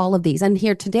address all of these. And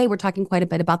here today, we're talking quite a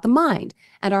bit about the mind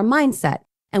and our mindset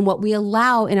and what we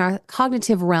allow in our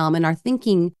cognitive realm and our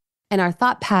thinking and our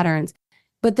thought patterns.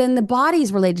 But then the body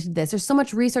is related to this. There's so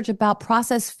much research about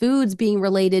processed foods being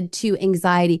related to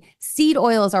anxiety. Seed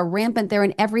oils are rampant there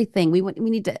in everything. We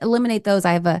need to eliminate those.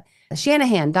 I have a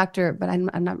Shanahan doctor, but I'm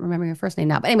not remembering her first name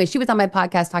now. But anyway, she was on my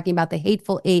podcast talking about the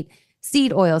Hateful Eight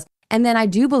seed oils. And then I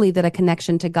do believe that a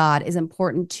connection to God is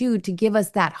important too, to give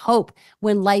us that hope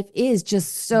when life is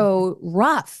just so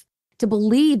rough, to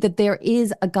believe that there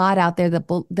is a God out there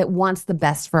that wants the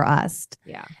best for us.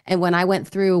 Yeah. And when I went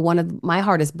through one of my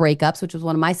hardest breakups, which was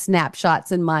one of my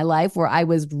snapshots in my life where I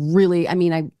was really,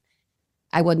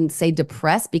 I wouldn't say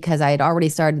depressed because I had already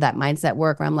started that mindset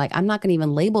work where I'm like, I'm not going to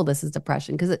even label this as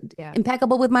depression because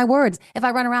impeccable with my words. If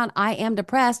I run around, I am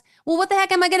depressed. Well, what the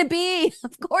heck am I going to be?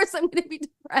 Of course I'm going to be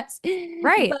depressed.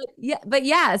 Right. But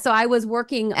yeah. So I was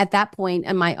working at that point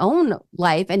in my own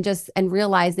life and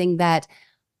realizing that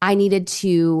I needed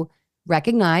to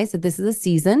recognize that this is a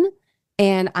season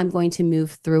and I'm going to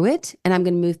move through it and I'm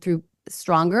going to move through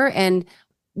stronger. And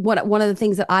one of the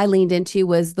things that I leaned into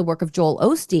was the work of Joel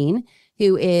Osteen,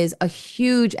 who is a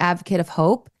huge advocate of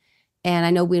hope. And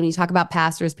I know when you talk about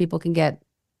pastors, people can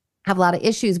have a lot of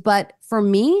issues. But for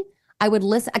me, I would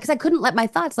listen because I couldn't let my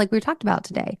thoughts, like we talked about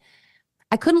today,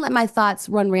 I couldn't let my thoughts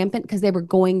run rampant because they were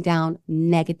going down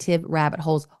negative rabbit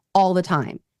holes all the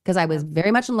time. Because I was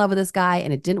very much in love with this guy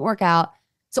and it didn't work out.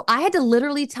 So I had to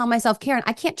literally tell myself, Karin,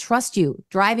 I can't trust you.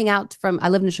 Driving out I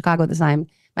lived in Chicago at the time.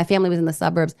 My family was in the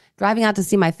suburbs. Driving out to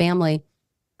see my family,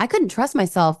 I couldn't trust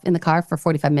myself in the car for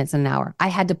 45 minutes and an hour. I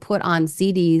had to put on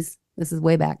CDs. This is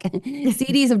way back.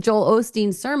 CDs of Joel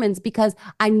Osteen's sermons because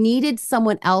I needed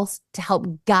someone else to help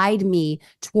guide me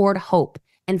toward hope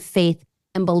and faith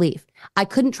and belief. I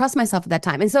couldn't trust myself at that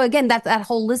time. And so again, that's that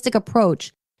holistic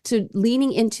approach to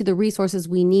leaning into the resources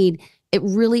we need. It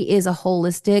really is a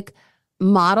holistic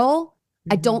model.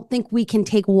 Mm-hmm. I don't think we can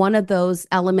take one of those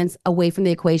elements away from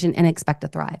the equation and expect to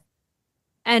thrive.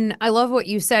 And I love what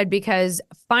you said because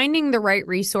finding the right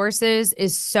resources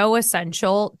is so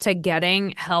essential to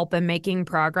getting help and making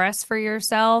progress for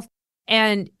yourself.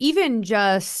 And even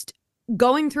just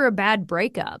going through a bad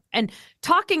breakup and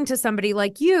talking to somebody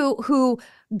like you who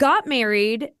got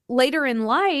married later in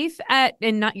life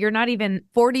you're not even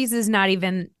 40s is not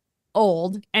even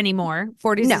old anymore.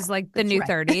 40s is like the new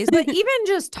 30s. But even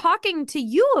just talking to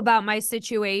you about my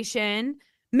situation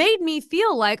made me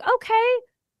feel like, okay,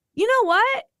 you know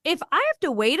what? If I have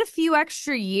to wait a few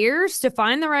extra years to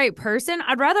find the right person,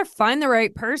 I'd rather find the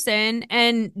right person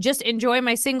and just enjoy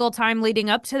my single time leading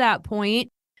up to that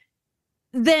point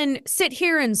than sit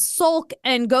here and sulk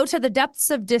and go to the depths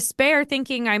of despair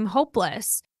thinking I'm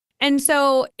hopeless. And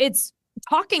so it's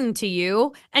talking to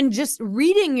you and just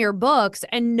reading your books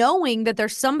and knowing that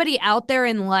there's somebody out there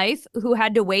in life who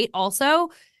had to wait also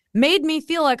made me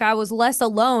feel like I was less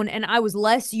alone and I was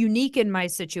less unique in my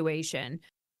situation.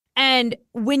 And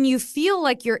when you feel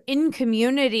like you're in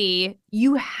community,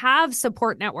 you have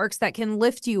support networks that can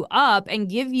lift you up and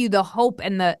give you the hope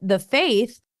and the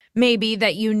faith maybe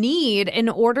that you need in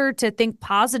order to think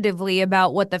positively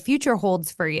about what the future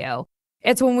holds for you.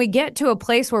 It's when we get to a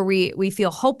place where we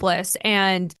feel hopeless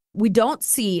and we don't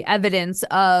see evidence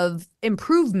of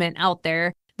improvement out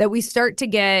there that we start to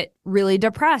get really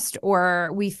depressed,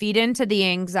 or we feed into the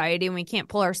anxiety and we can't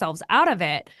pull ourselves out of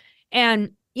it.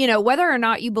 And, you know, whether or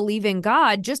not you believe in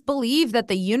God, just believe that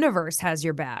the universe has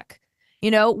your back.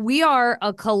 You know, we are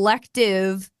a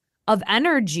collective of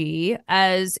energy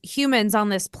as humans on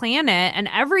this planet, and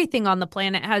everything on the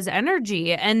planet has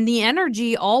energy, and the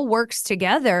energy all works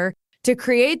together to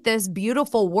create this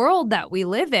beautiful world that we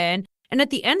live in. And at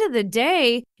the end of the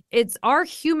day, it's our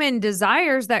human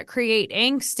desires that create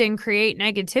angst and create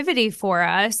negativity for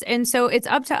us. And so it's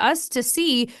up to us to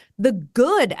see the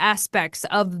good aspects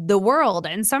of the world.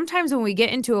 And sometimes when we get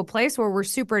into a place where we're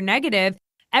super negative,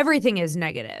 everything is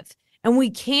negative. And we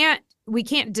can't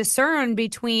discern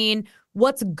between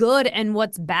what's good and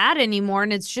what's bad anymore.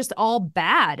 And it's just all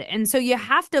bad. And so you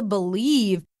have to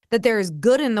believe that there is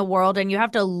good in the world and you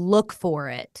have to look for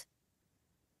it.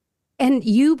 And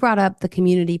you brought up the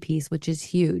community piece, which is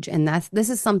huge. And this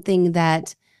is something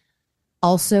that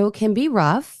also can be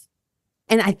rough.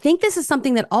 And I think this is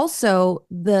something that also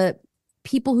the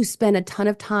people who spend a ton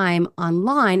of time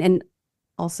online, and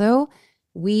also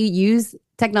we use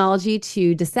technology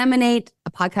to disseminate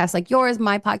a podcast like yours,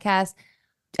 my podcast.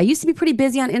 I used to be pretty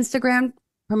busy on Instagram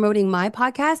promoting my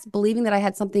podcast, believing that I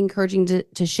had something encouraging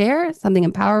to share, something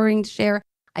empowering to share.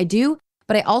 I do,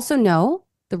 but I also know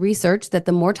the research that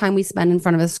the more time we spend in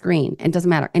front of a screen, and it doesn't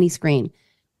matter, any screen,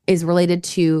 is related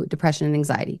to depression and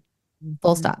anxiety.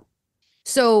 Full stop.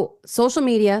 So social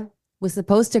media was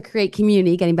supposed to create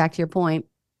community, getting back to your point.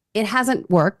 It hasn't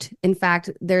worked. In fact,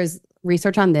 there's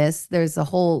research on this. There's a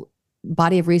whole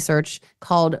body of research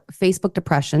called Facebook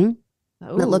depression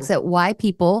that looks at why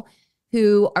people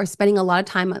who are spending a lot of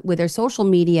time with their social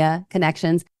media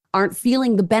connections aren't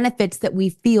feeling the benefits that we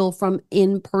feel from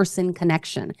in-person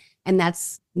connection. And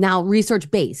that's now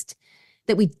research-based,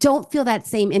 that we don't feel that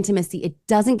same intimacy. It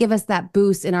doesn't give us that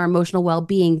boost in our emotional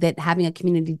well-being that having a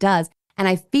community does. And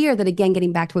I fear that, again,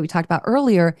 getting back to what we talked about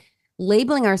earlier,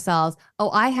 labeling ourselves, oh,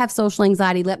 I have social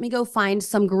anxiety. Let me go find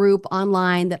some group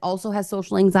online that also has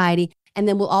social anxiety, and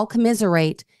then we'll all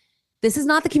commiserate. This is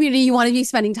not the community you want to be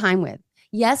spending time with.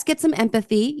 Yes, get some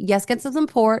empathy. Yes, get some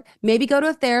support. Maybe go to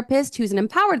a therapist who's an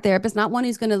empowered therapist, not one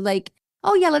who's going to like,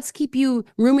 oh yeah, let's keep you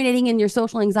ruminating in your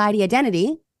social anxiety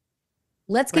identity.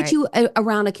 Let's get you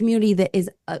around a community that is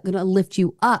going to lift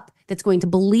you up, that's going to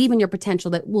believe in your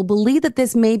potential, that will believe that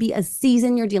this may be a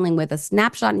season you're dealing with, a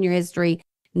snapshot in your history,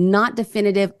 not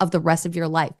definitive of the rest of your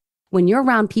life. When you're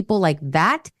around people like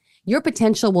that, your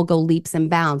potential will go leaps and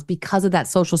bounds because of that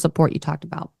social support you talked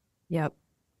about. Yep.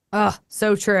 Oh,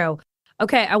 so true.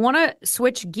 Okay, I want to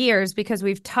switch gears because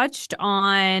we've touched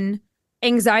on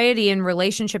anxiety in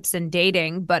relationships and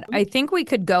dating, but I think we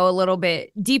could go a little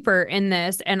bit deeper in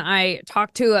this. And I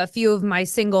talked to a few of my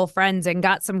single friends and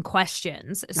got some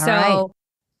questions. So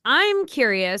I'm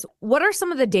curious, what are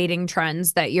some of the dating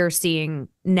trends that you're seeing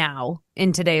now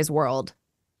in today's world?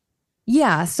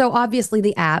 Yeah, so obviously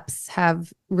the apps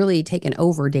have really taken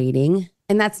over dating,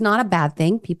 and that's not a bad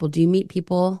thing. People do meet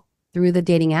people through the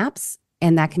dating apps,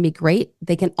 and that can be great.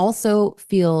 They can also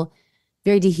feel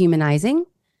very dehumanizing.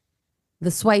 The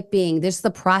swiping, there's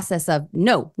the process of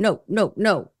no.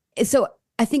 So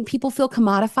I think people feel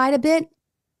commodified a bit.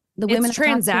 The women it's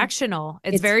transactional.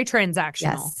 It's very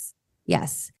transactional.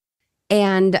 Yes.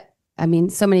 And I mean,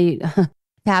 so many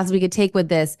paths we could take with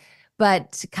this.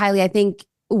 But Kylie, I think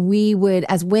we would,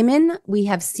 as women, we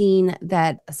have seen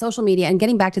that social media, and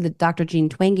getting back to the Dr. Jean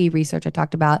Twenge research I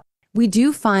talked about, we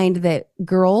do find that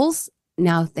girls,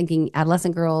 now thinking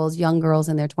adolescent girls, young girls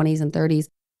in their 20s and 30s,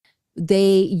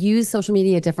 they use social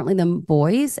media differently than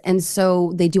boys. And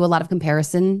so they do a lot of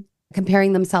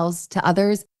comparing themselves to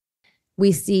others.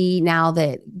 We see now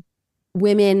that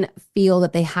women feel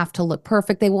that they have to look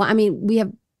perfect. We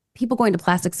have people going to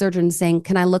plastic surgeons saying,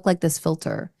 can I look like this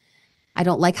filter? I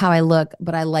don't like how I look,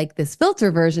 but I like this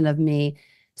filter version of me.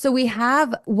 So we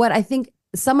have what I think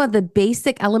some of the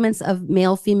basic elements of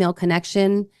male-female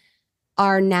connection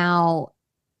are now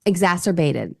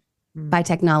exacerbated by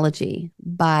technology,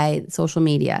 by social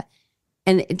media.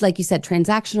 And like you said,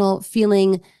 transactional,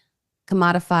 feeling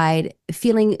commodified,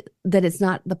 feeling that it's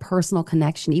not the personal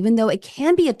connection, even though it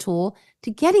can be a tool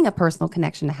to getting a personal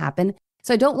connection to happen.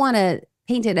 So I don't want to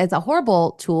paint it as a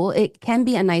horrible tool. It can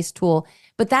be a nice tool,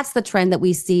 but that's the trend that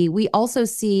we see. We also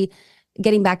see,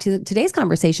 getting back to today's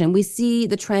conversation, we see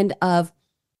the trend of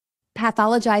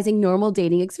pathologizing normal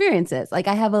dating experiences. Like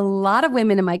I have a lot of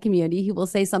women in my community who will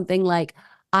say something like,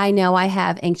 I know I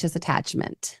have anxious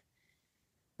attachment.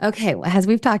 Okay, well, as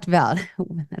we've talked about,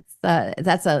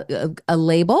 that's a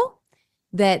label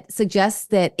that suggests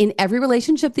that in every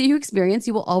relationship that you experience,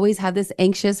 you will always have this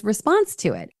anxious response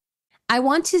to it. I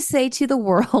want to say to the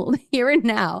world here and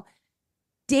now,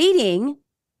 dating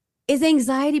is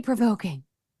anxiety provoking.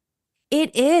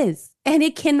 It is, and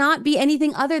it cannot be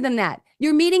anything other than that.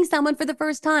 You're meeting someone for the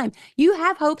first time. You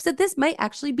have hopes that this might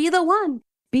actually be the one,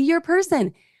 be your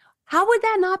person. How would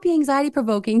that not be anxiety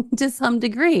provoking to some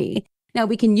degree? Now,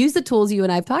 we can use the tools you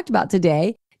and I have talked about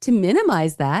today to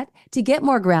minimize that, to get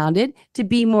more grounded, to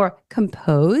be more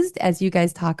composed, as you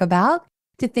guys talk about,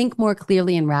 to think more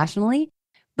clearly and rationally.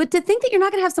 But to think that you're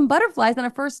not going to have some butterflies on a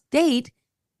first date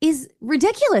is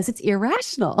ridiculous. It's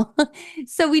irrational.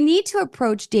 So we need to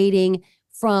approach dating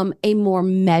from a more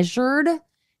measured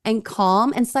and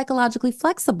calm and psychologically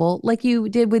flexible, like you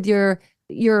did with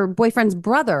your boyfriend's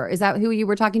brother. Is that who you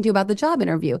were talking to about the job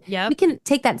interview? Yeah. We can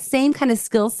take that same kind of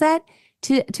skill set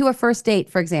to a first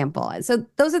date, for example. So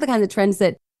those are the kinds of trends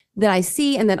that I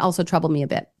see and that also trouble me a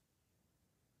bit.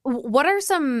 What are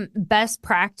some best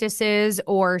practices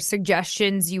or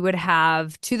suggestions you would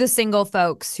have to the single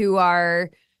folks who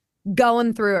are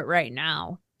going through it right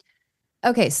now?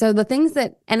 Okay, so the things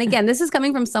that, and again, this is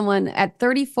coming from someone at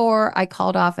 34, I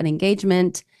called off an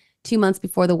engagement 2 months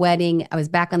before the wedding. I was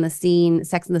back on the scene.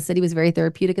 Sex and the City was very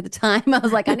therapeutic at the time. I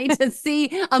was like, I need to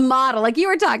see a model, like you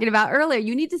were talking about earlier.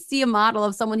 You need to see a model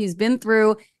of someone who's been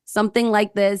through something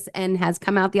like this and has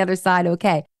come out the other side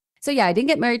okay. So yeah, I didn't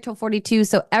get married till 42.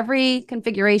 So every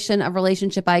configuration of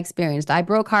relationship I experienced, I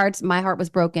broke hearts. My heart was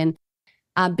broken.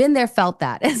 Been there, felt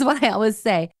that is what I always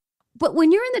say. But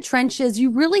when you're in the trenches, you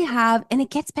really have, and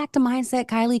it gets back to mindset,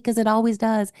 Kylie, because it always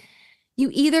does. You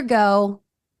either go,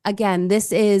 again,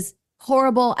 this is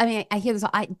horrible. I mean, I hear this,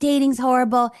 dating's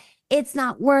horrible. It's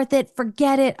not worth it.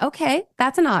 Forget it. Okay,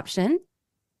 that's an option.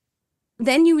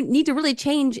 Then you need to really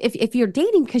change if you're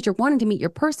dating because you're wanting to meet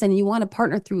your person and you want to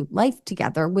partner through life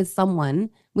together with someone,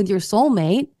 with your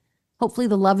soulmate, hopefully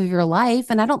the love of your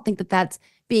life. And I don't think that that's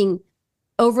being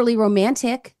overly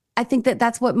romantic. I think that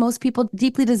that's what most people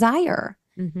deeply desire.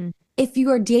 Mm-hmm. If you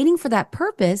are dating for that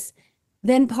purpose,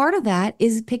 then part of that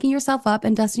is picking yourself up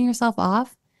and dusting yourself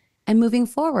off and moving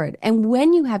forward. And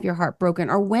when you have your heart broken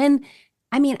or when,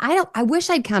 I wish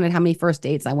I'd counted how many first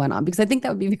dates I went on because I think that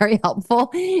would be very helpful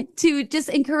to just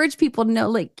encourage people to know,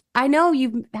 like, I know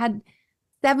you've had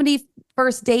 70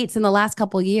 first dates in the last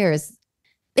couple of years.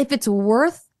 If it's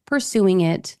worth pursuing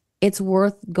it, it's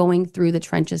worth going through the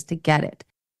trenches to get it.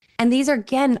 And these are,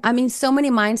 again, so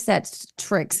many mindset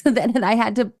tricks that I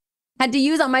had to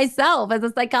use on myself as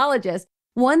a psychologist.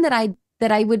 One that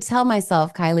I would tell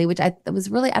myself, Kylie, which I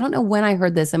was really, I don't know when I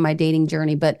heard this in my dating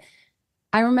journey, but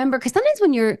I remember, because sometimes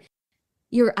when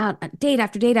you're out date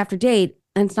after date after date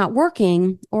and it's not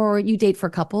working, or you date for a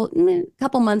couple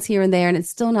months here and there and it's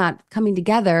still not coming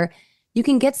together, you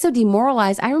can get so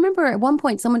demoralized. I remember at one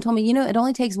point someone told me, it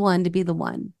only takes one to be the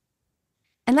one.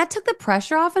 And that took the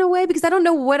pressure off in a way because I don't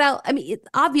know what else.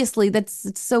 Obviously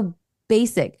it's so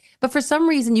basic, but for some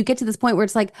reason you get to this point where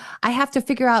it's like, I have to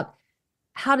figure out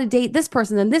how to date this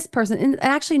person and this person. And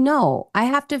actually, no, I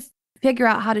have to figure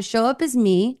out how to show up as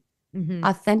me,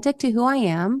 authentic to who I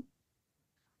am,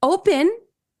 open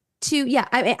to,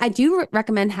 I do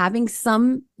recommend having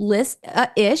some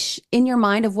list-ish in your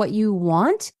mind of what you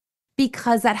want,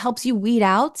 because that helps you weed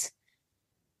out.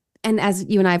 And as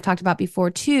you and I have talked about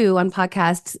before too on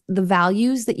podcasts, the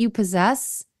values that you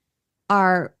possess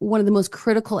are one of the most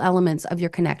critical elements of your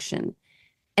connection.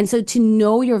 And so to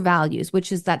know your values,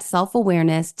 which is that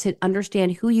self-awareness, to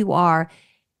understand who you are,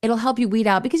 it'll help you weed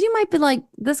out, because you might be like,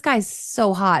 this guy's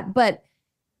so hot, but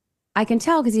I can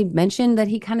tell because he mentioned that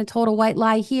he kind of told a white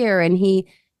lie here and he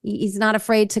He's not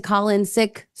afraid to call in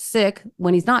sick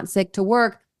when he's not sick to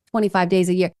work 25 days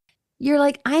a year. You're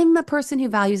like, I'm a person who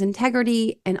values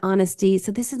integrity and honesty.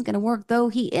 So this isn't going to work, though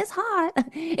he is hot.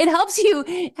 It helps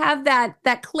you have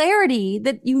that clarity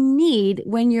that you need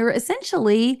when you're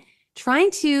essentially trying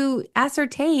to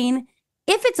ascertain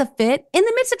if it's a fit in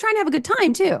the midst of trying to have a good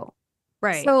time too.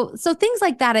 Right. So things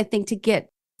like that, I think, to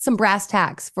get some brass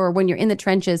tacks for when you're in the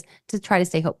trenches to try to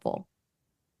stay hopeful.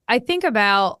 I think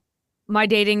about my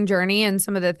dating journey and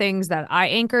some of the things that I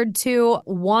anchored to.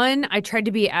 One, I tried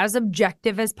to be as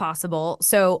objective as possible.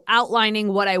 So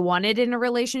outlining what I wanted in a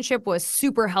relationship was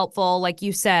super helpful, like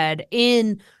you said,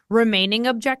 in remaining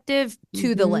objective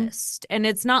to the list. And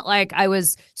it's not like I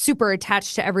was super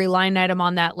attached to every line item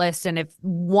on that list. And if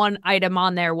one item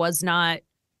on there was not,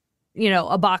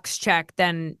 a box check,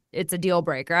 then it's a deal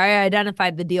breaker. I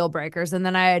identified the deal breakers, and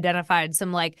then I identified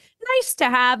some like nice to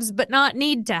haves, but not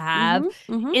need to have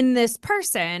in this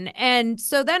person. And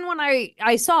so then when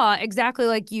I saw exactly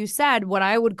like you said, what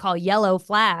I would call yellow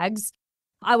flags,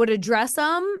 I would address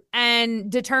them and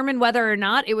determine whether or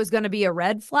not it was going to be a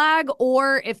red flag,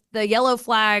 or if the yellow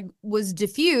flag was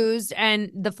diffused and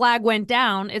the flag went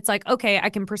down, it's like, okay, I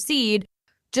can proceed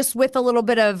just with a little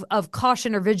bit of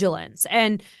caution or vigilance.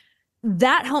 And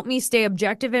that helped me stay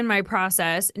objective in my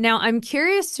process. Now, I'm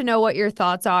curious to know what your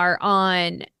thoughts are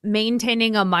on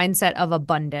maintaining a mindset of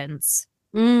abundance.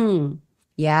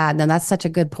 Yeah, no, that's such a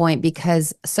good point,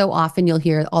 because so often you'll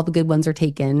hear all the good ones are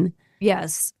taken.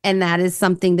 Yes. And that is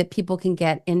something that people can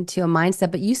get into a mindset.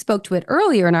 But you spoke to it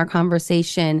earlier in our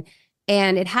conversation,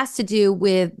 and it has to do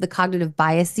with the cognitive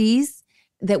biases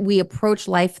that we approach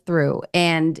life through.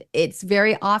 And it's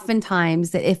very oftentimes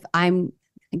that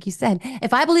like you said,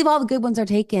 if I believe all the good ones are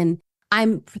taken,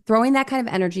 I'm throwing that kind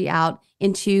of energy out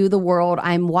into the world.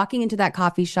 I'm walking into that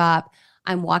coffee shop.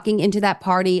 I'm walking into that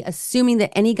party, assuming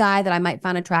that any guy that I might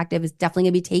find attractive is definitely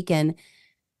going to be taken.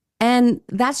 And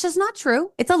that's just not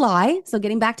true. It's a lie. So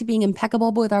getting back to being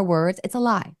impeccable with our words, it's a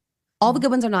lie. All the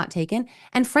good ones are not taken.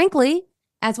 And frankly,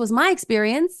 as was my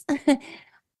experience,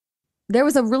 there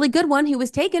was a really good one who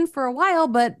was taken for a while,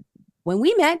 but when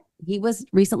we met, he was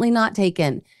recently not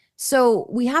taken. So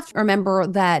we have to remember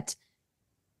that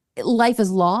life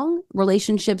is long,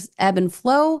 relationships ebb and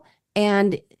flow.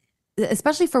 And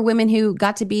especially for women who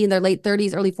got to be in their late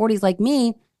 30s, early 40s like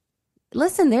me,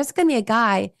 listen, there's going to be a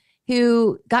guy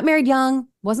who got married young,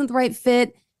 wasn't the right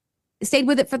fit, stayed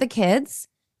with it for the kids.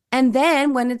 And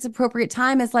then when it's appropriate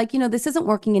time, it's like, this isn't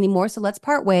working anymore, so let's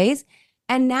part ways.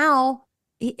 And now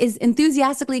he is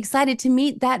enthusiastically excited to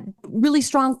meet that really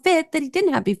strong fit that he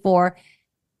didn't have before.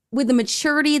 With the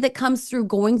maturity that comes through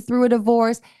going through a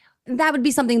divorce, that would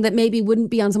be something that maybe wouldn't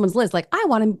be on someone's list. Like, I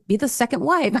want to be the second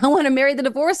wife. I want to marry the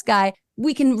divorced guy.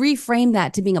 We can reframe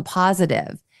that to being a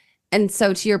positive. And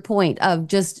so to your point of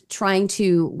just trying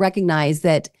to recognize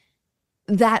that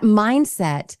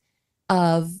mindset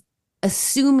of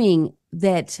assuming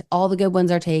that all the good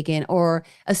ones are taken, or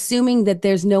assuming that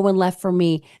there's no one left for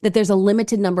me, that there's a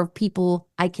limited number of people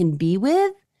I can be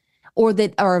with or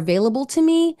that are available to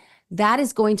me, that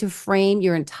is going to frame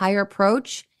your entire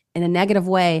approach in a negative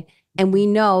way. And we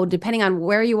know, depending on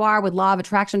where you are with law of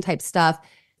attraction type stuff,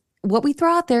 what we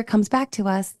throw out there comes back to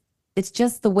us. It's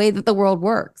just the way that the world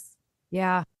works.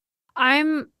 Yeah.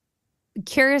 I'm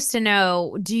curious to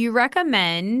know, do you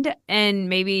recommend, and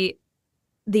maybe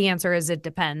the answer is it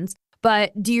depends,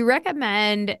 but do you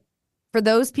recommend for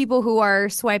those people who are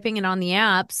swiping and on the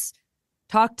apps,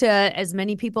 talk to as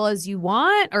many people as you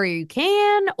want or you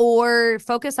can, or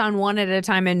focus on one at a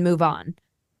time and move on?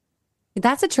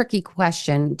 That's a tricky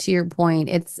question. To your point,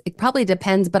 it probably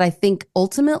depends, but I think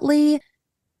ultimately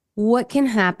what can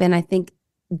happen, I think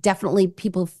definitely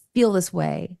people feel this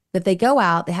way, that they go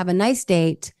out, they have a nice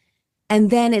date, and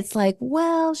then it's like,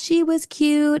 well, she was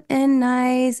cute and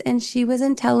nice and she was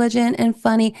intelligent and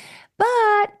funny,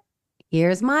 but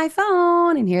here's my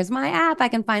phone and here's my app. I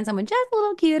can find someone just a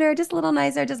little cuter, just a little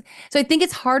nicer. So I think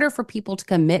it's harder for people to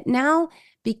commit now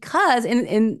because,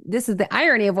 and this is the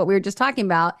irony of what we were just talking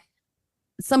about,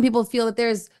 some people feel that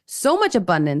there's so much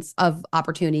abundance of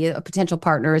opportunity of potential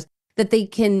partners that they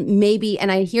can maybe,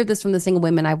 and I hear this from the single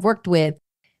women I've worked with,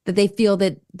 that they feel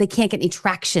that they can't get any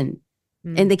traction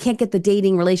and they can't get the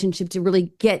dating relationship to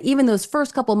really get even those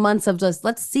first couple months of just,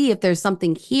 let's see if there's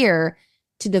something here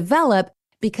to develop,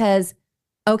 because,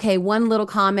 okay, one little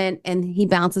comment and he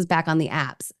bounces back on the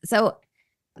apps. So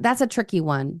that's a tricky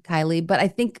one, Kylie, but I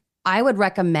think I would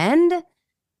recommend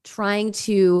trying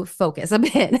to focus a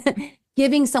bit,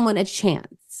 giving someone a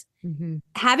chance,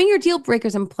 having your deal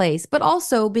breakers in place, but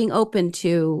also being open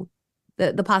to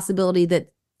the possibility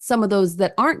that some of those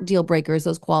that aren't deal breakers,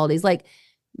 those qualities, like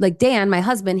like Dan, my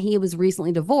husband, he was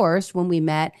recently divorced when we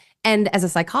met. And as a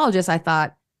psychologist, I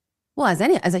thought, well, as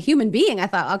a human being, I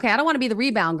thought, okay, I don't want to be the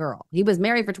rebound girl. He was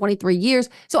married for 23 years.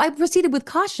 So I proceeded with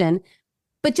caution.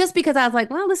 But just because I was like,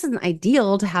 well, this isn't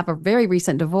ideal to have a very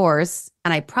recent divorce,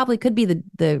 and I probably could be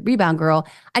the rebound girl,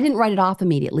 I didn't write it off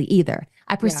immediately either.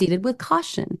 I proceeded with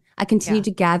caution. I continued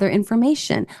to gather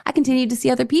information. I continued to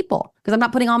see other people because I'm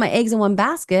not putting all my eggs in one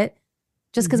basket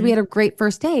just because we had a great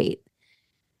first date.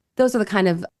 Those are the kind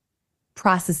of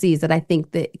processes that I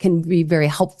think that can be very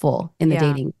helpful in the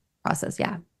dating process.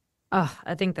 Yeah. Oh,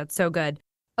 I think that's so good.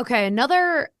 Okay,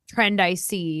 another trend I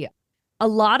see, a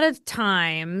lot of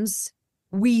times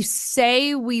we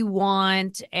say we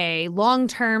want a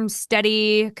long-term,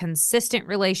 steady, consistent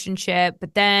relationship,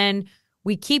 but then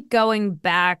we keep going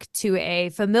back to a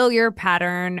familiar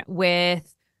pattern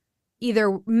with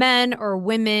either men or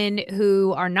women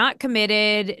who are not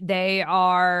committed. They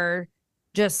are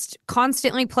just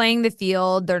constantly playing the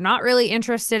field. They're not really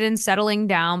interested in settling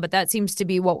down, but that seems to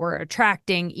be what we're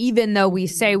attracting, even though we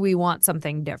say we want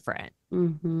something different.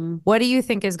 What do you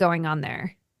think is going on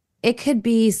there? It could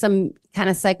be some kind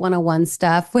of Psych 101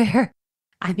 stuff where,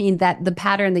 I mean, that the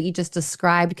pattern that you just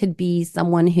described could be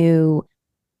someone who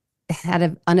had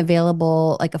an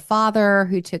unavailable, like a father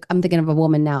who took, I'm thinking of a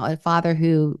woman now, a father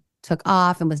who took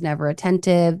off and was never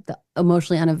attentive,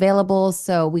 emotionally unavailable.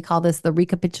 So we call this the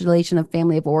recapitulation of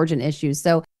family of origin issues.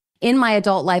 So in my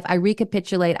adult life, I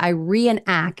recapitulate, I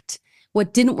reenact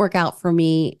what didn't work out for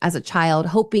me as a child,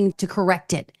 hoping to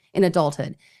correct it in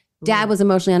adulthood. Dad was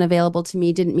emotionally unavailable to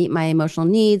me, didn't meet my emotional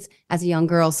needs as a young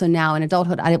girl. So now in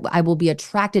adulthood, I will be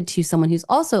attracted to someone who's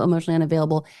also emotionally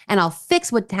unavailable, and I'll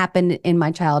fix what happened in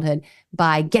my childhood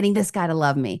by getting this guy to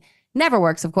love me. Never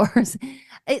works, of course.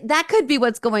 That could be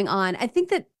what's going on. I think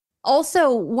that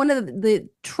also one of the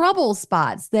trouble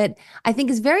spots that I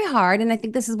think is very hard, and I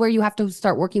think this is where you have to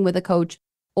start working with a coach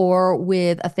or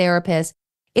with a therapist,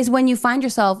 is when you find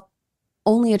yourself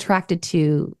only attracted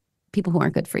to people who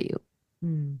aren't good for you.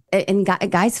 And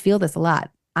guys feel this a lot.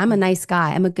 I'm a nice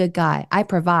guy. I'm a good guy. I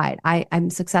provide.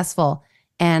 I'm successful.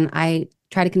 And I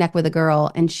try to connect with a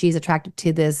girl and she's attracted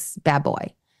to this bad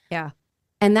boy. Yeah.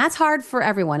 And that's hard for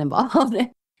everyone involved.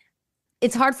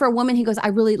 It's hard for a woman who goes, I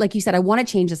really, like you said, I want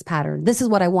to change this pattern. This is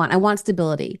what I want. I want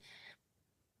stability.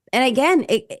 And again,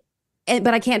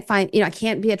 but I can't find, I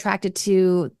can't be attracted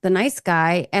to the nice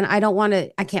guy, and I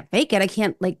can't fake it. I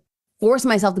can't force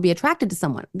myself to be attracted to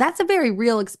someone. That's a very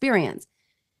real experience.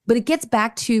 But it gets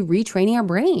back to retraining our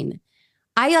brain.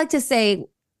 I like to say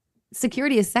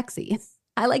security is sexy.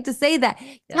 I like to say that.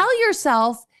 Yeah. Tell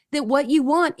yourself that what you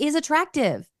want is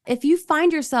attractive. If you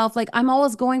find yourself like, I'm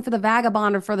always going for the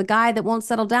vagabond or for the guy that won't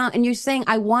settle down, and you're saying,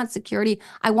 I want security,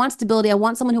 I want stability, I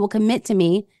want someone who will commit to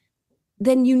me,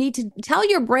 then you need to tell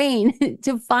your brain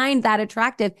to find that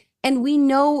attractive. And we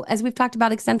know, as we've talked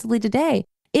about extensively today,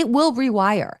 it will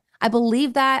rewire. I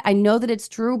believe that. I know that it's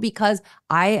true because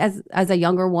I, as a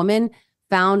younger woman,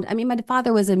 found, my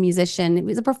father was a musician. He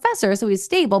was a professor, so he was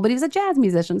stable, but he was a jazz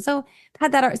musician. So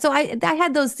I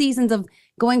had those seasons of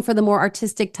going for the more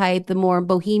artistic type, the more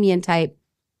bohemian type.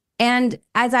 And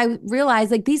as I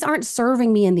realized, these aren't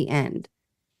serving me in the end.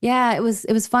 Yeah, it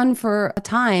was fun for a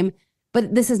time,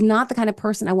 but this is not the kind of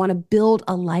person I want to build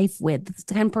a life with. It's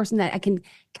the kind of person that I can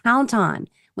count on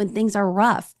when things are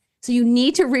rough. So you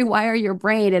need to rewire your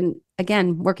brain. And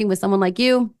again, working with someone like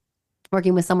you,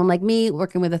 working with someone like me,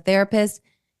 working with a therapist,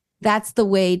 that's the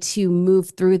way to move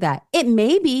through that. It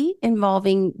may be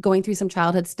involving going through some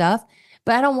childhood stuff,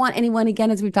 but I don't want anyone,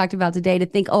 again, as we've talked about today, to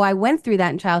think, oh, I went through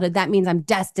that in childhood. That means I'm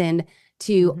destined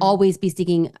to always be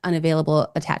seeking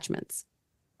unavailable attachments.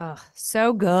 Oh,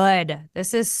 so good.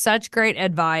 This is such great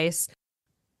advice.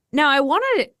 Now, I want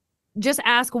to just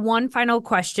ask one final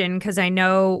question because I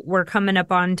know we're coming up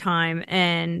on time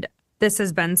and this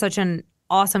has been such an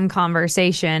awesome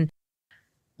conversation.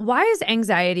 Why is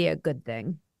anxiety a good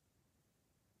thing?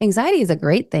 Anxiety is a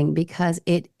great thing because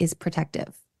it is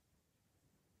protective.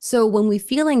 So when we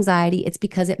feel anxiety, it's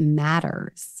because it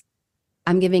matters.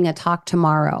 I'm giving a talk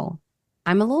tomorrow.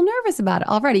 I'm a little nervous about it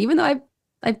already, even though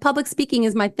public speaking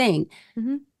is my thing.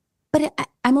 But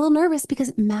I'm a little nervous because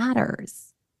it matters.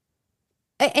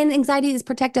 And anxiety is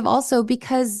protective also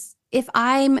because if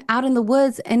I'm out in the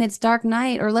woods and it's dark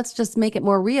night, or let's just make it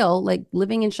more real, like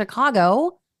living in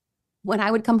Chicago, when I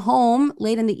would come home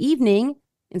late in the evening,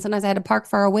 and sometimes I had to park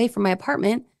far away from my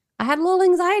apartment, I had a little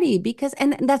anxiety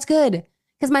and that's good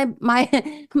because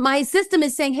my system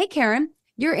is saying, hey, Karin,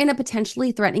 you're in a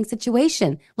potentially threatening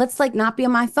situation. Let's not be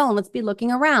on my phone. Let's be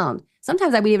looking around.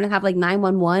 Sometimes I would even have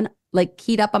 911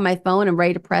 keyed up on my phone and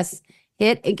ready to press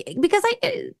hit because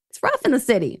it's rough in the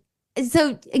city.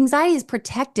 So anxiety is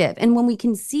protective. And when we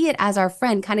can see it as our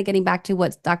friend, kind of getting back to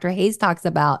what Dr. Hayes talks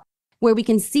about, where we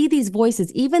can see these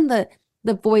voices, even the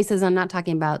voices, I'm not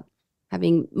talking about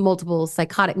having multiple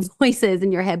psychotic voices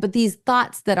in your head, but these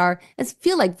thoughts that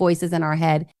feel like voices in our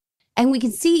head. And we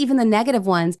can see even the negative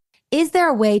ones. Is there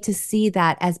a way to see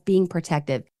that as being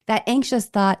protective? That anxious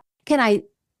thought, can I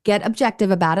get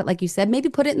objective about it? Like you said, maybe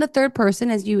put it in the third person,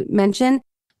 as you mentioned,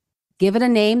 give it a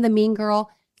name, the mean girl.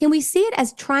 Can we see it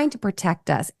as trying to protect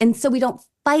us? And so we don't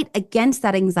fight against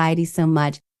that anxiety so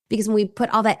much, because when we put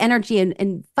all that energy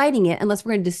in fighting it, unless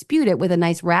we're going to dispute it with a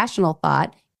nice rational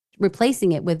thought,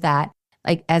 replacing it with that,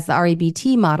 like as the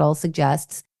REBT model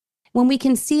suggests, when we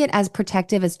can see it as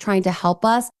protective, as trying to help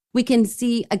us, we can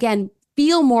see, again,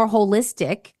 feel more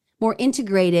holistic, more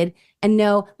integrated, and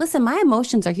know, listen, my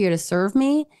emotions are here to serve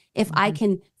me. If I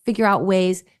can figure out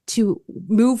ways to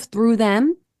move through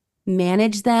them,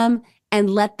 manage them, and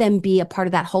let them be a part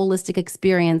of that holistic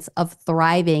experience of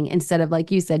thriving instead of, like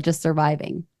you said, just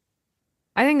surviving.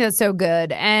 I think that's so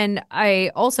good. And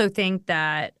I also think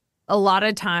that a lot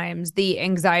of times the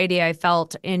anxiety I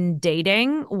felt in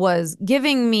dating was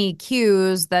giving me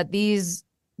cues that these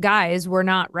guys were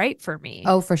not right for me.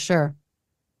 Oh, for sure.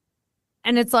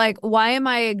 And it's like, why am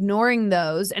I ignoring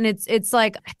those? And it's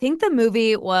like, I think the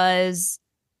movie was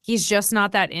He's Just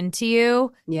Not That Into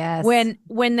You. Yes.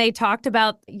 When they talked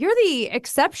about, you're the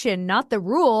exception, not the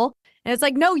rule. And it's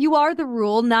like, no, you are the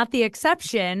rule, not the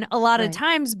exception a lot of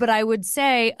times. But I would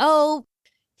say, oh,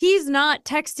 he's not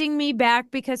texting me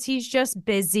back because he's just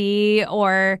busy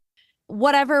or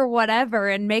whatever,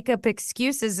 and make up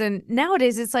excuses. And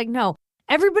nowadays it's like, no,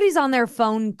 everybody's on their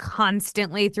phone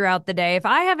constantly throughout the day. If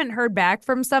I haven't heard back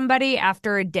from somebody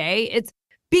after a day, it's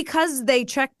because they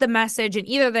checked the message and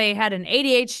either they had an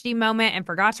ADHD moment and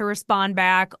forgot to respond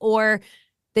back, or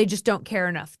they just don't care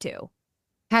enough to.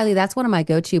 Kylie, that's one of my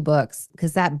go-to books,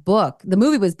 because that book, the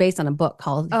movie was based on a book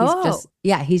called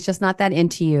He's Just Not That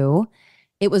Into You.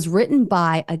 It was written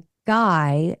by a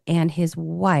guy and his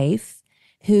wife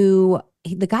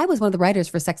the guy was one of the writers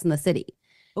for Sex and the City.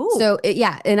 Ooh. So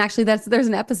and actually there's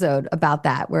an episode about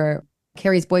that where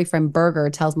Carrie's boyfriend Berger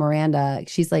tells Miranda,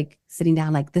 she's like sitting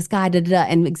down like, this guy,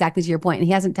 and exactly to your point, and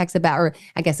he hasn't texted back, or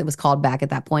I guess it was called back at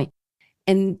that point.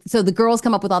 And so the girls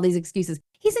come up with all these excuses.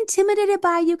 He's intimidated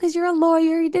by you because you're a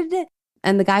lawyer.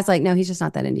 And the guy's like, no, he's just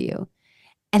not that into you.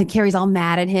 And Carrie's all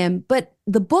mad at him. But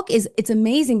the book it's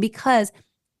amazing because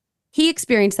he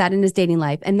experienced that in his dating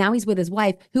life. And now he's with his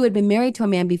wife, who had been married to a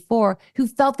man before, who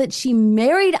felt that she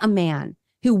married a man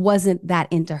who wasn't that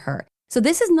into her. So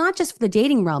this is not just for the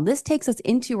dating realm. This takes us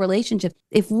into relationships.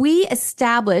 If we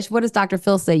establish, what does Dr.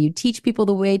 Phil say? You teach people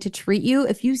the way to treat you.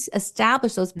 If you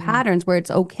establish those patterns where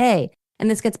it's okay, and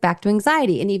this gets back to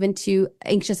anxiety and even to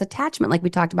anxious attachment, like we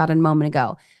talked about a moment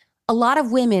ago. A lot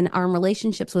of women are in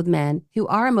relationships with men who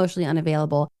are emotionally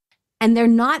unavailable, and they're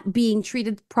not being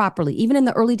treated properly, even in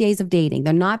the early days of dating.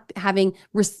 They're not having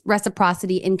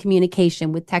reciprocity in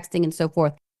communication with texting and so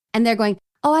forth. And they're going,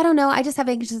 oh, I don't know, I just have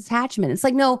anxious attachment. It's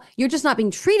like, no, you're just not being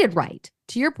treated right.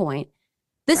 To your point,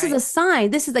 this is a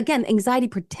sign. This is, again, anxiety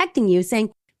protecting you,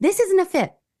 saying, this isn't a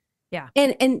fit. Yeah.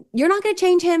 And you're not going to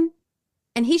change him,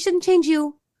 and he shouldn't change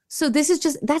you. So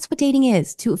that's what dating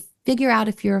is, to figure out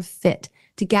if you're a fit,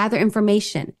 to gather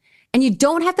information. And you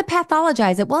don't have to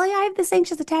pathologize it. Well, I have this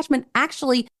anxious attachment.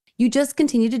 Actually, you just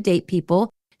continue to date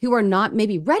people who are not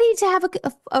maybe ready to have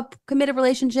a committed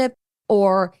relationship,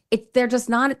 or if they're just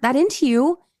not that into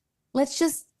you.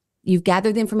 You've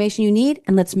gathered the information you need,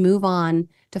 and let's move on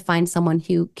to find someone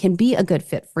who can be a good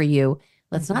fit for you.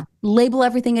 Let's not label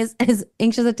everything as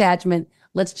anxious attachment.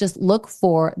 Let's just look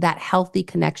for that healthy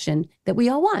connection that we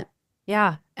all want.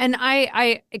 Yeah. And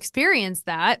I experienced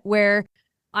that where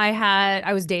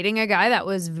I was dating a guy that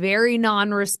was very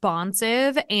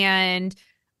non-responsive, and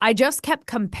I just kept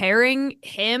comparing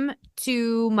him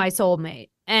to my soulmate.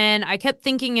 And I kept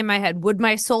thinking in my head, would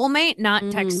my soulmate not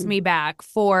text me back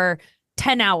for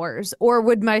 10 hours? Or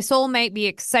would my soulmate be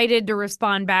excited to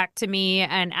respond back to me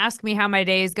and ask me how my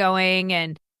day is going?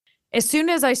 And as soon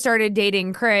as I started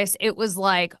dating Chris, it was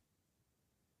like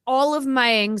all of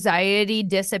my anxiety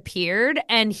disappeared,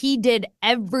 and he did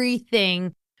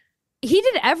everything. He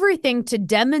did everything to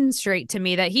demonstrate to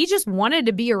me that he just wanted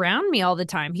to be around me all the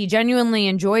time. He genuinely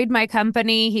enjoyed my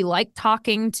company. He liked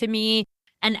talking to me.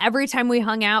 And every time we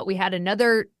hung out, we had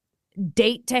another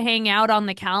date to hang out on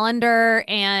the calendar.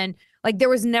 And like, there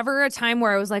was never a time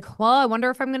where I was like, well, I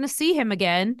wonder if I'm going to see him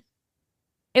again.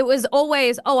 It was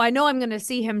always, oh, I know I'm going to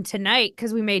see him tonight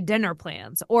because we made dinner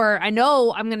plans. Or I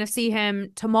know I'm going to see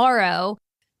him tomorrow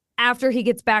after he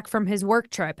gets back from his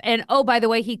work trip. And oh, by the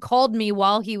way, he called me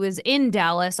while he was in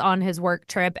Dallas on his work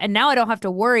trip. And now I don't have to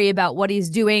worry about what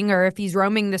he's doing or if he's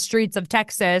roaming the streets of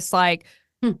Texas, like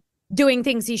doing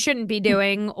things he shouldn't be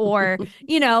doing or,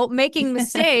 making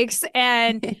mistakes.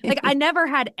 And like, I never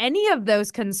had any of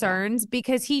those concerns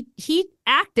because he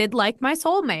acted like my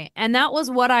soulmate. And that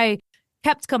was what I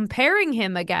kept comparing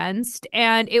him against.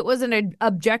 And it was an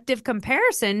objective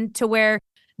comparison to where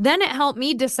then it helped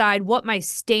me decide what my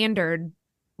standard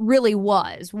really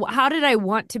was. How did I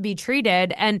want to be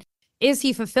treated? And is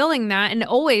he fulfilling that? And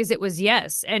always it was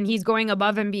yes. And he's going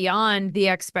above and beyond the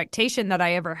expectation that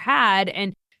I ever had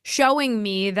and showing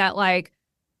me that like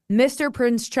Mr.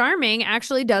 Prince Charming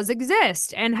actually does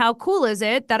exist. And how cool is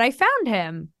it that I found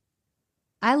him?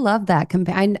 I love that.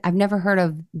 I've never heard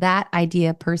of that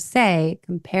idea per se,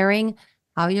 comparing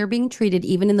how you're being treated,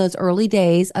 even in those early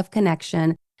days of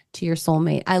connection, to your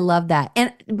soulmate. I love that.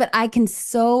 But I can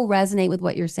so resonate with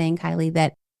what you're saying, Kylie,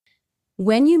 that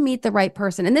when you meet the right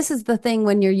person, and this is the thing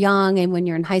when you're young and when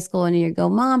you're in high school and you go,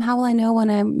 Mom, how will I know when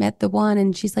I met the one?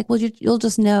 And she's like, well, you'll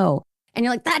just know. And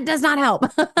you're like, that does not help.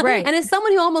 Right. And as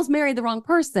someone who almost married the wrong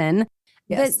person,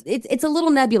 yes, it's a little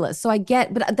nebulous. So I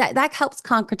get, but that helps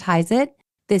concretize it.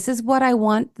 This is what I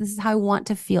want. This is how I want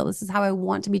to feel. This is how I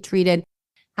want to be treated.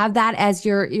 Have that as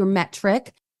your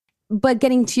metric. But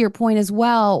getting to your point as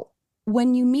well,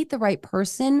 when you meet the right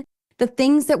person, the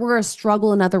things that were a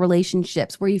struggle in other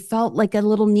relationships where you felt like a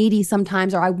little needy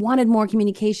sometimes, or I wanted more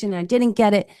communication and I didn't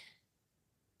get it,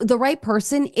 the right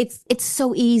person, it's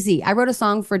so easy. I wrote a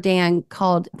song for Dan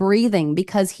called Breathing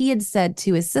because he had said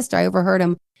to his sister, I overheard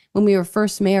him when we were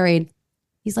first married,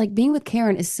 he's like, being with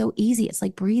Karin is so easy. It's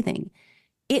like breathing.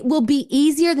 It will be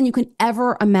easier than you can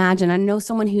ever imagine. I know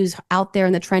someone who's out there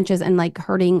in the trenches and like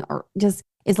hurting or just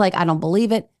is like, I don't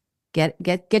believe it.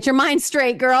 Get your mind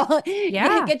straight, girl.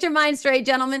 Yeah. Get your mind straight,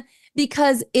 gentlemen,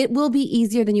 because it will be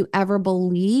easier than you ever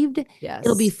believed. Yes.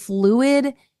 It'll be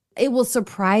fluid. It will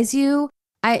surprise you.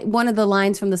 One of the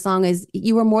lines from the song is,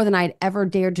 you were more than I'd ever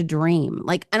dared to dream.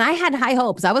 Like, and I had high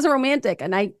hopes. I was a romantic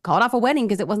and I called off a wedding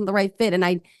because it wasn't the right fit.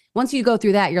 And once you go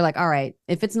through that, you're like, all right,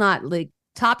 if it's not like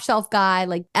top shelf guy,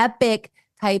 like epic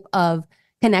type of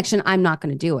connection, I'm not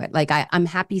going to do it. Like I'm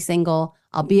happy single.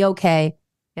 I'll be okay.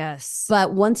 Yes.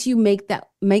 But once you make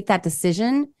that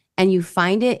decision and you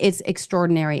find it, it's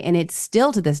extraordinary. And it's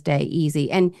still to this day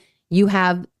easy. And you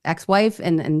have ex-wife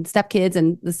and stepkids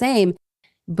and the same.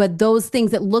 But those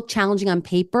things that look challenging on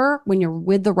paper, when you're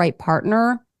with the right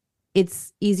partner,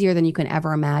 it's easier than you can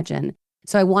ever imagine.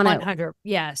 So I want to offer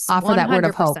 100%. That word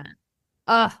of hope.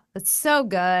 Oh, that's so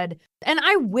good. And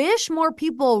I wish more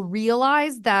people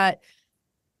realize that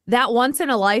once in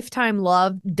a lifetime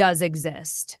love does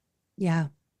exist. Yeah.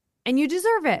 And you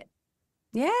deserve it.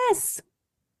 Yes.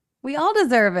 We all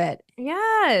deserve it.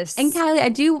 Yes. And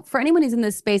Kylie, for anyone who's in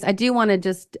this space, I do want to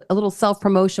just a little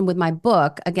self-promotion with my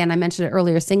book. Again, I mentioned it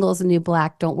earlier, Single is the New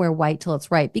Black, Don't Wear White Till It's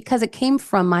Right, because it came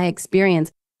from my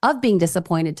experience of being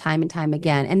disappointed time and time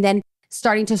again. And then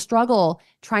starting to struggle,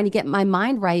 trying to get my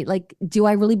mind right. Like, do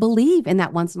I really believe in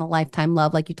that once in a lifetime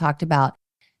love like you talked about?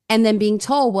 And then being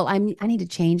told, well, I need to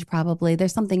change probably.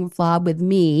 There's something flawed with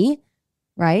me,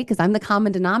 right? Because I'm the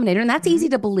common denominator. And that's easy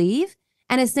to believe.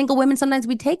 And as single women, sometimes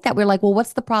we take that. We're like, well,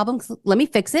 what's the problem? Let me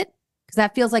fix it. Because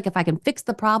that feels like if I can fix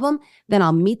the problem, then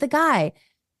I'll meet the guy.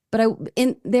 But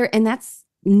that's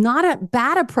not a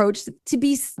bad approach to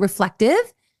be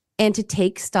reflective and to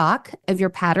take stock of your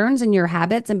patterns and your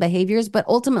habits and behaviors. But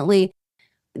ultimately,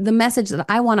 the message that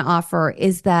I want to offer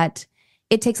is that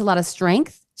it takes a lot of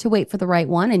strength to wait for the right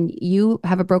one. And you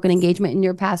have a broken engagement in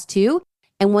your past too.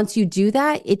 And once you do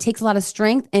that, it takes a lot of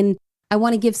strength. And I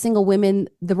want to give single women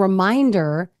the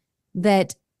reminder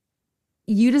that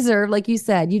you deserve, like you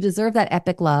said, you deserve that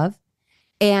epic love.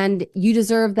 And you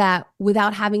deserve that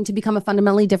without having to become a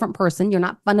fundamentally different person. You're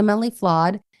not fundamentally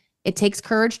flawed. It takes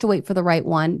courage to wait for the right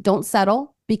one. Don't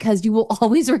settle, because you will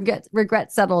always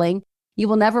regret settling. You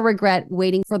will never regret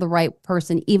waiting for the right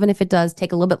person, even if it does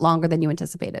take a little bit longer than you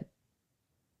anticipated.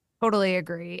 Totally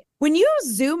agree. When you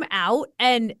zoom out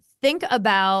and think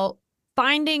about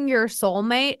finding your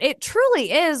soulmate, it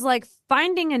truly is like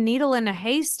finding a needle in a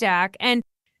haystack. And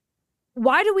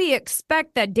why do we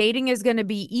expect that dating is going to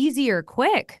be easy or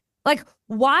quick? Like,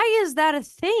 why is that a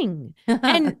thing?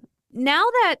 And now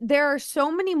that there are so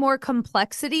many more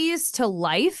complexities to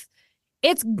life,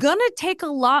 it's going to take a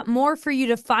lot more for you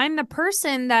to find the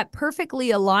person that perfectly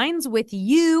aligns with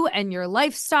you and your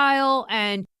lifestyle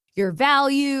and your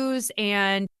values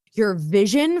and your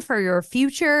vision for your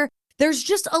future. there's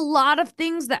just a lot of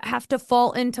things that have to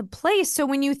fall into place. So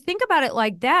when you think about it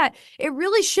like that, it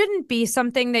really shouldn't be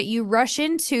something that you rush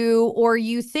into, or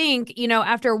you think,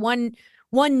 after one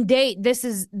date, this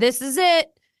is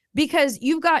it, because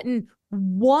you've gotten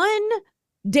one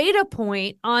data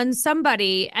point on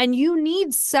somebody and you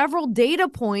need several data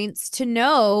points to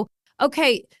know,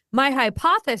 okay, my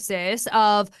hypothesis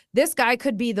of this guy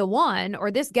could be the one or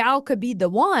this gal could be the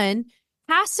one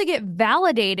has to get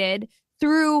validated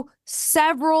through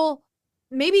several,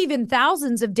 maybe even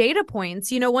thousands of data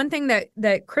points. One thing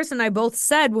that Chris and I both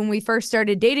said when we first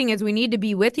started dating is we need to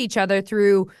be with each other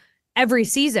through every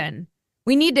season.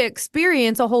 We need to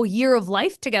experience a whole year of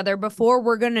life together before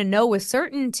we're going to know with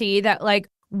certainty that like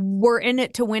we're in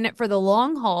it to win it for the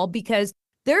long haul, because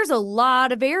there's a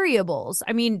lot of variables.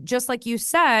 I mean, just like you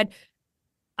said,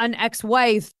 an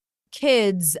ex-wife,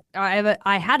 kids,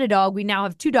 I had a dog. We now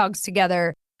have 2 dogs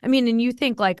together. I mean, and you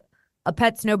think like a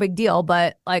pet's no big deal,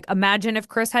 but like imagine if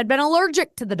Chris had been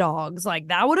allergic to the dogs, like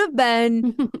that would have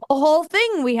been a whole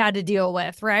thing we had to deal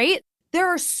with, right? There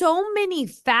are so many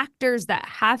factors that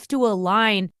have to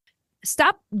align.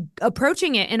 Stop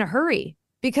approaching it in a hurry,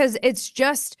 because it's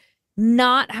just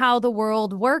not how the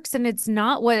world works, and it's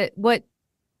not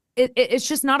it's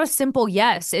just not a simple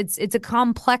yes. It's a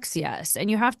complex yes, and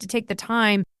you have to take the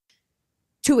time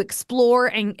to explore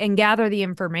and gather the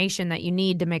information that you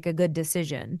need to make a good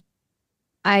decision.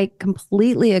 I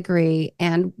completely agree.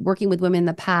 And working with women in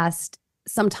the past,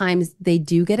 sometimes they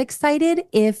do get excited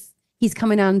if he's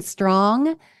coming on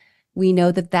strong. We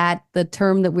know that the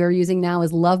term that we're using now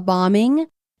is love bombing.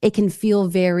 It can feel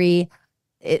very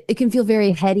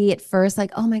heady at first,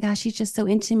 like, oh my gosh, he's just so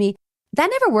into me.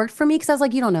 That never worked for me, because I was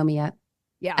like, you don't know me yet.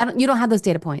 Yeah. You don't have those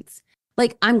data points.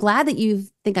 Like, I'm glad that you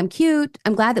think I'm cute.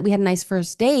 I'm glad that we had a nice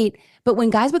first date. But when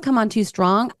guys would come on too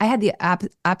strong, I had the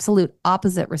absolute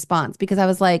opposite response, because I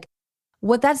was like,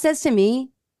 what that says to me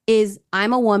is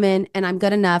I'm a woman and I'm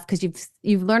good enough, because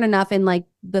you've learned enough in like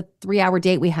the 3-hour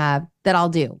date we have that I'll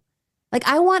do. Like,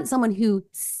 I want someone who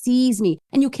sees me,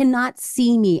 and you cannot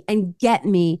see me and get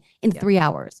me in 3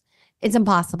 hours. It's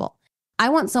impossible. I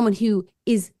want someone who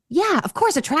is, of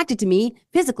course, attracted to me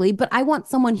physically, but I want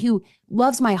someone who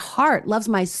loves my heart, loves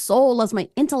my soul, loves my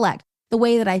intellect, the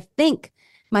way that I think,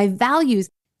 my values.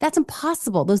 That's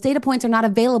impossible. Those data points are not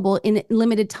available in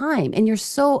limited time. And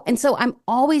so I'm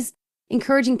always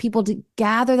encouraging people to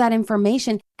gather that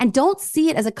information, and don't see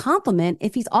it as a compliment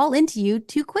if he's all into you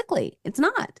too quickly. It's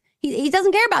not. He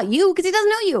doesn't care about you because he doesn't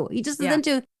know you. He just is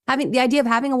into having the idea of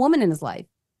having a woman in his life.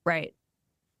 Right.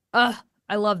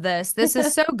 I love this. This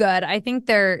is so good. I think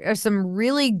there are some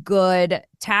really good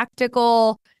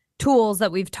tactical tools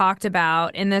that we've talked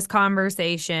about in this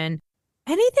conversation.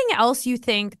 Anything else you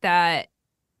think that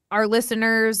our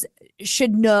listeners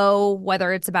should know,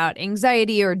 whether it's about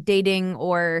anxiety or dating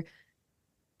or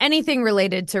anything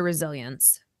related to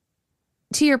resilience?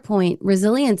 To your point,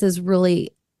 resilience is really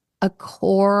a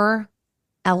core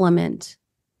element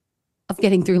of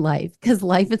getting through life, because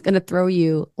life is going to throw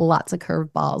you lots of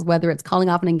curveballs, whether it's calling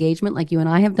off an engagement like you and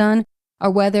I have done,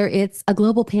 or whether it's a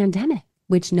global pandemic,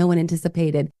 which no one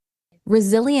anticipated.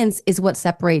 Resilience is what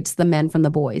separates the men from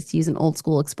the boys, to use an old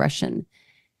school expression.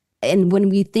 And when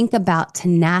we think about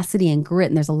tenacity and grit,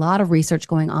 and there's a lot of research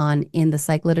going on in the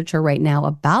psych literature right now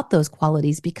about those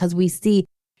qualities, because we see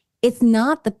it's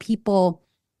not the people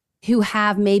who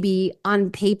have maybe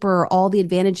on paper all the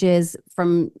advantages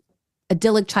from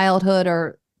idyllic childhood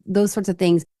or those sorts of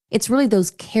things. It's really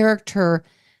those character,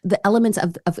 the elements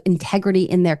of integrity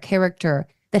in their character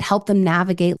that help them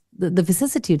navigate the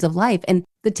vicissitudes of life. And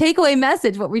the takeaway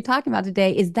message, what we're talking about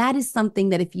today, is that is something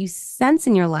that if you sense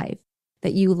in your life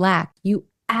that you lack, you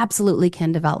absolutely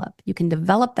can develop. You can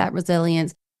develop that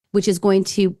resilience, which is going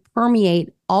to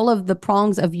permeate all of the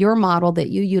prongs of your model that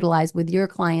you utilize with your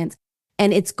clients.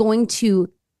 And it's going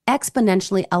to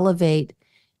exponentially elevate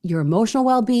your emotional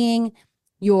well-being,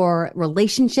 your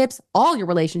relationships, all your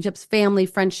relationships, family,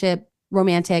 friendship,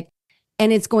 romantic.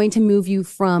 And it's going to move you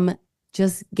from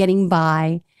just getting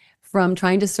by, from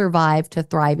trying to survive, to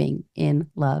thriving in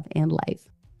love and life.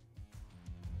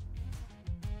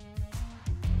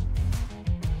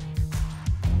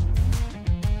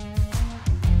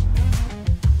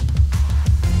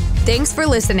 Thanks for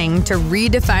listening to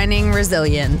Redefining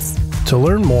Resilience. To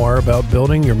learn more about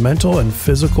building your mental and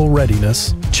physical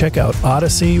readiness, check out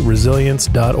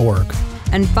OdysseyResilience.org.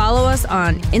 And follow us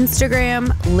on Instagram,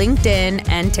 LinkedIn,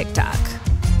 and TikTok.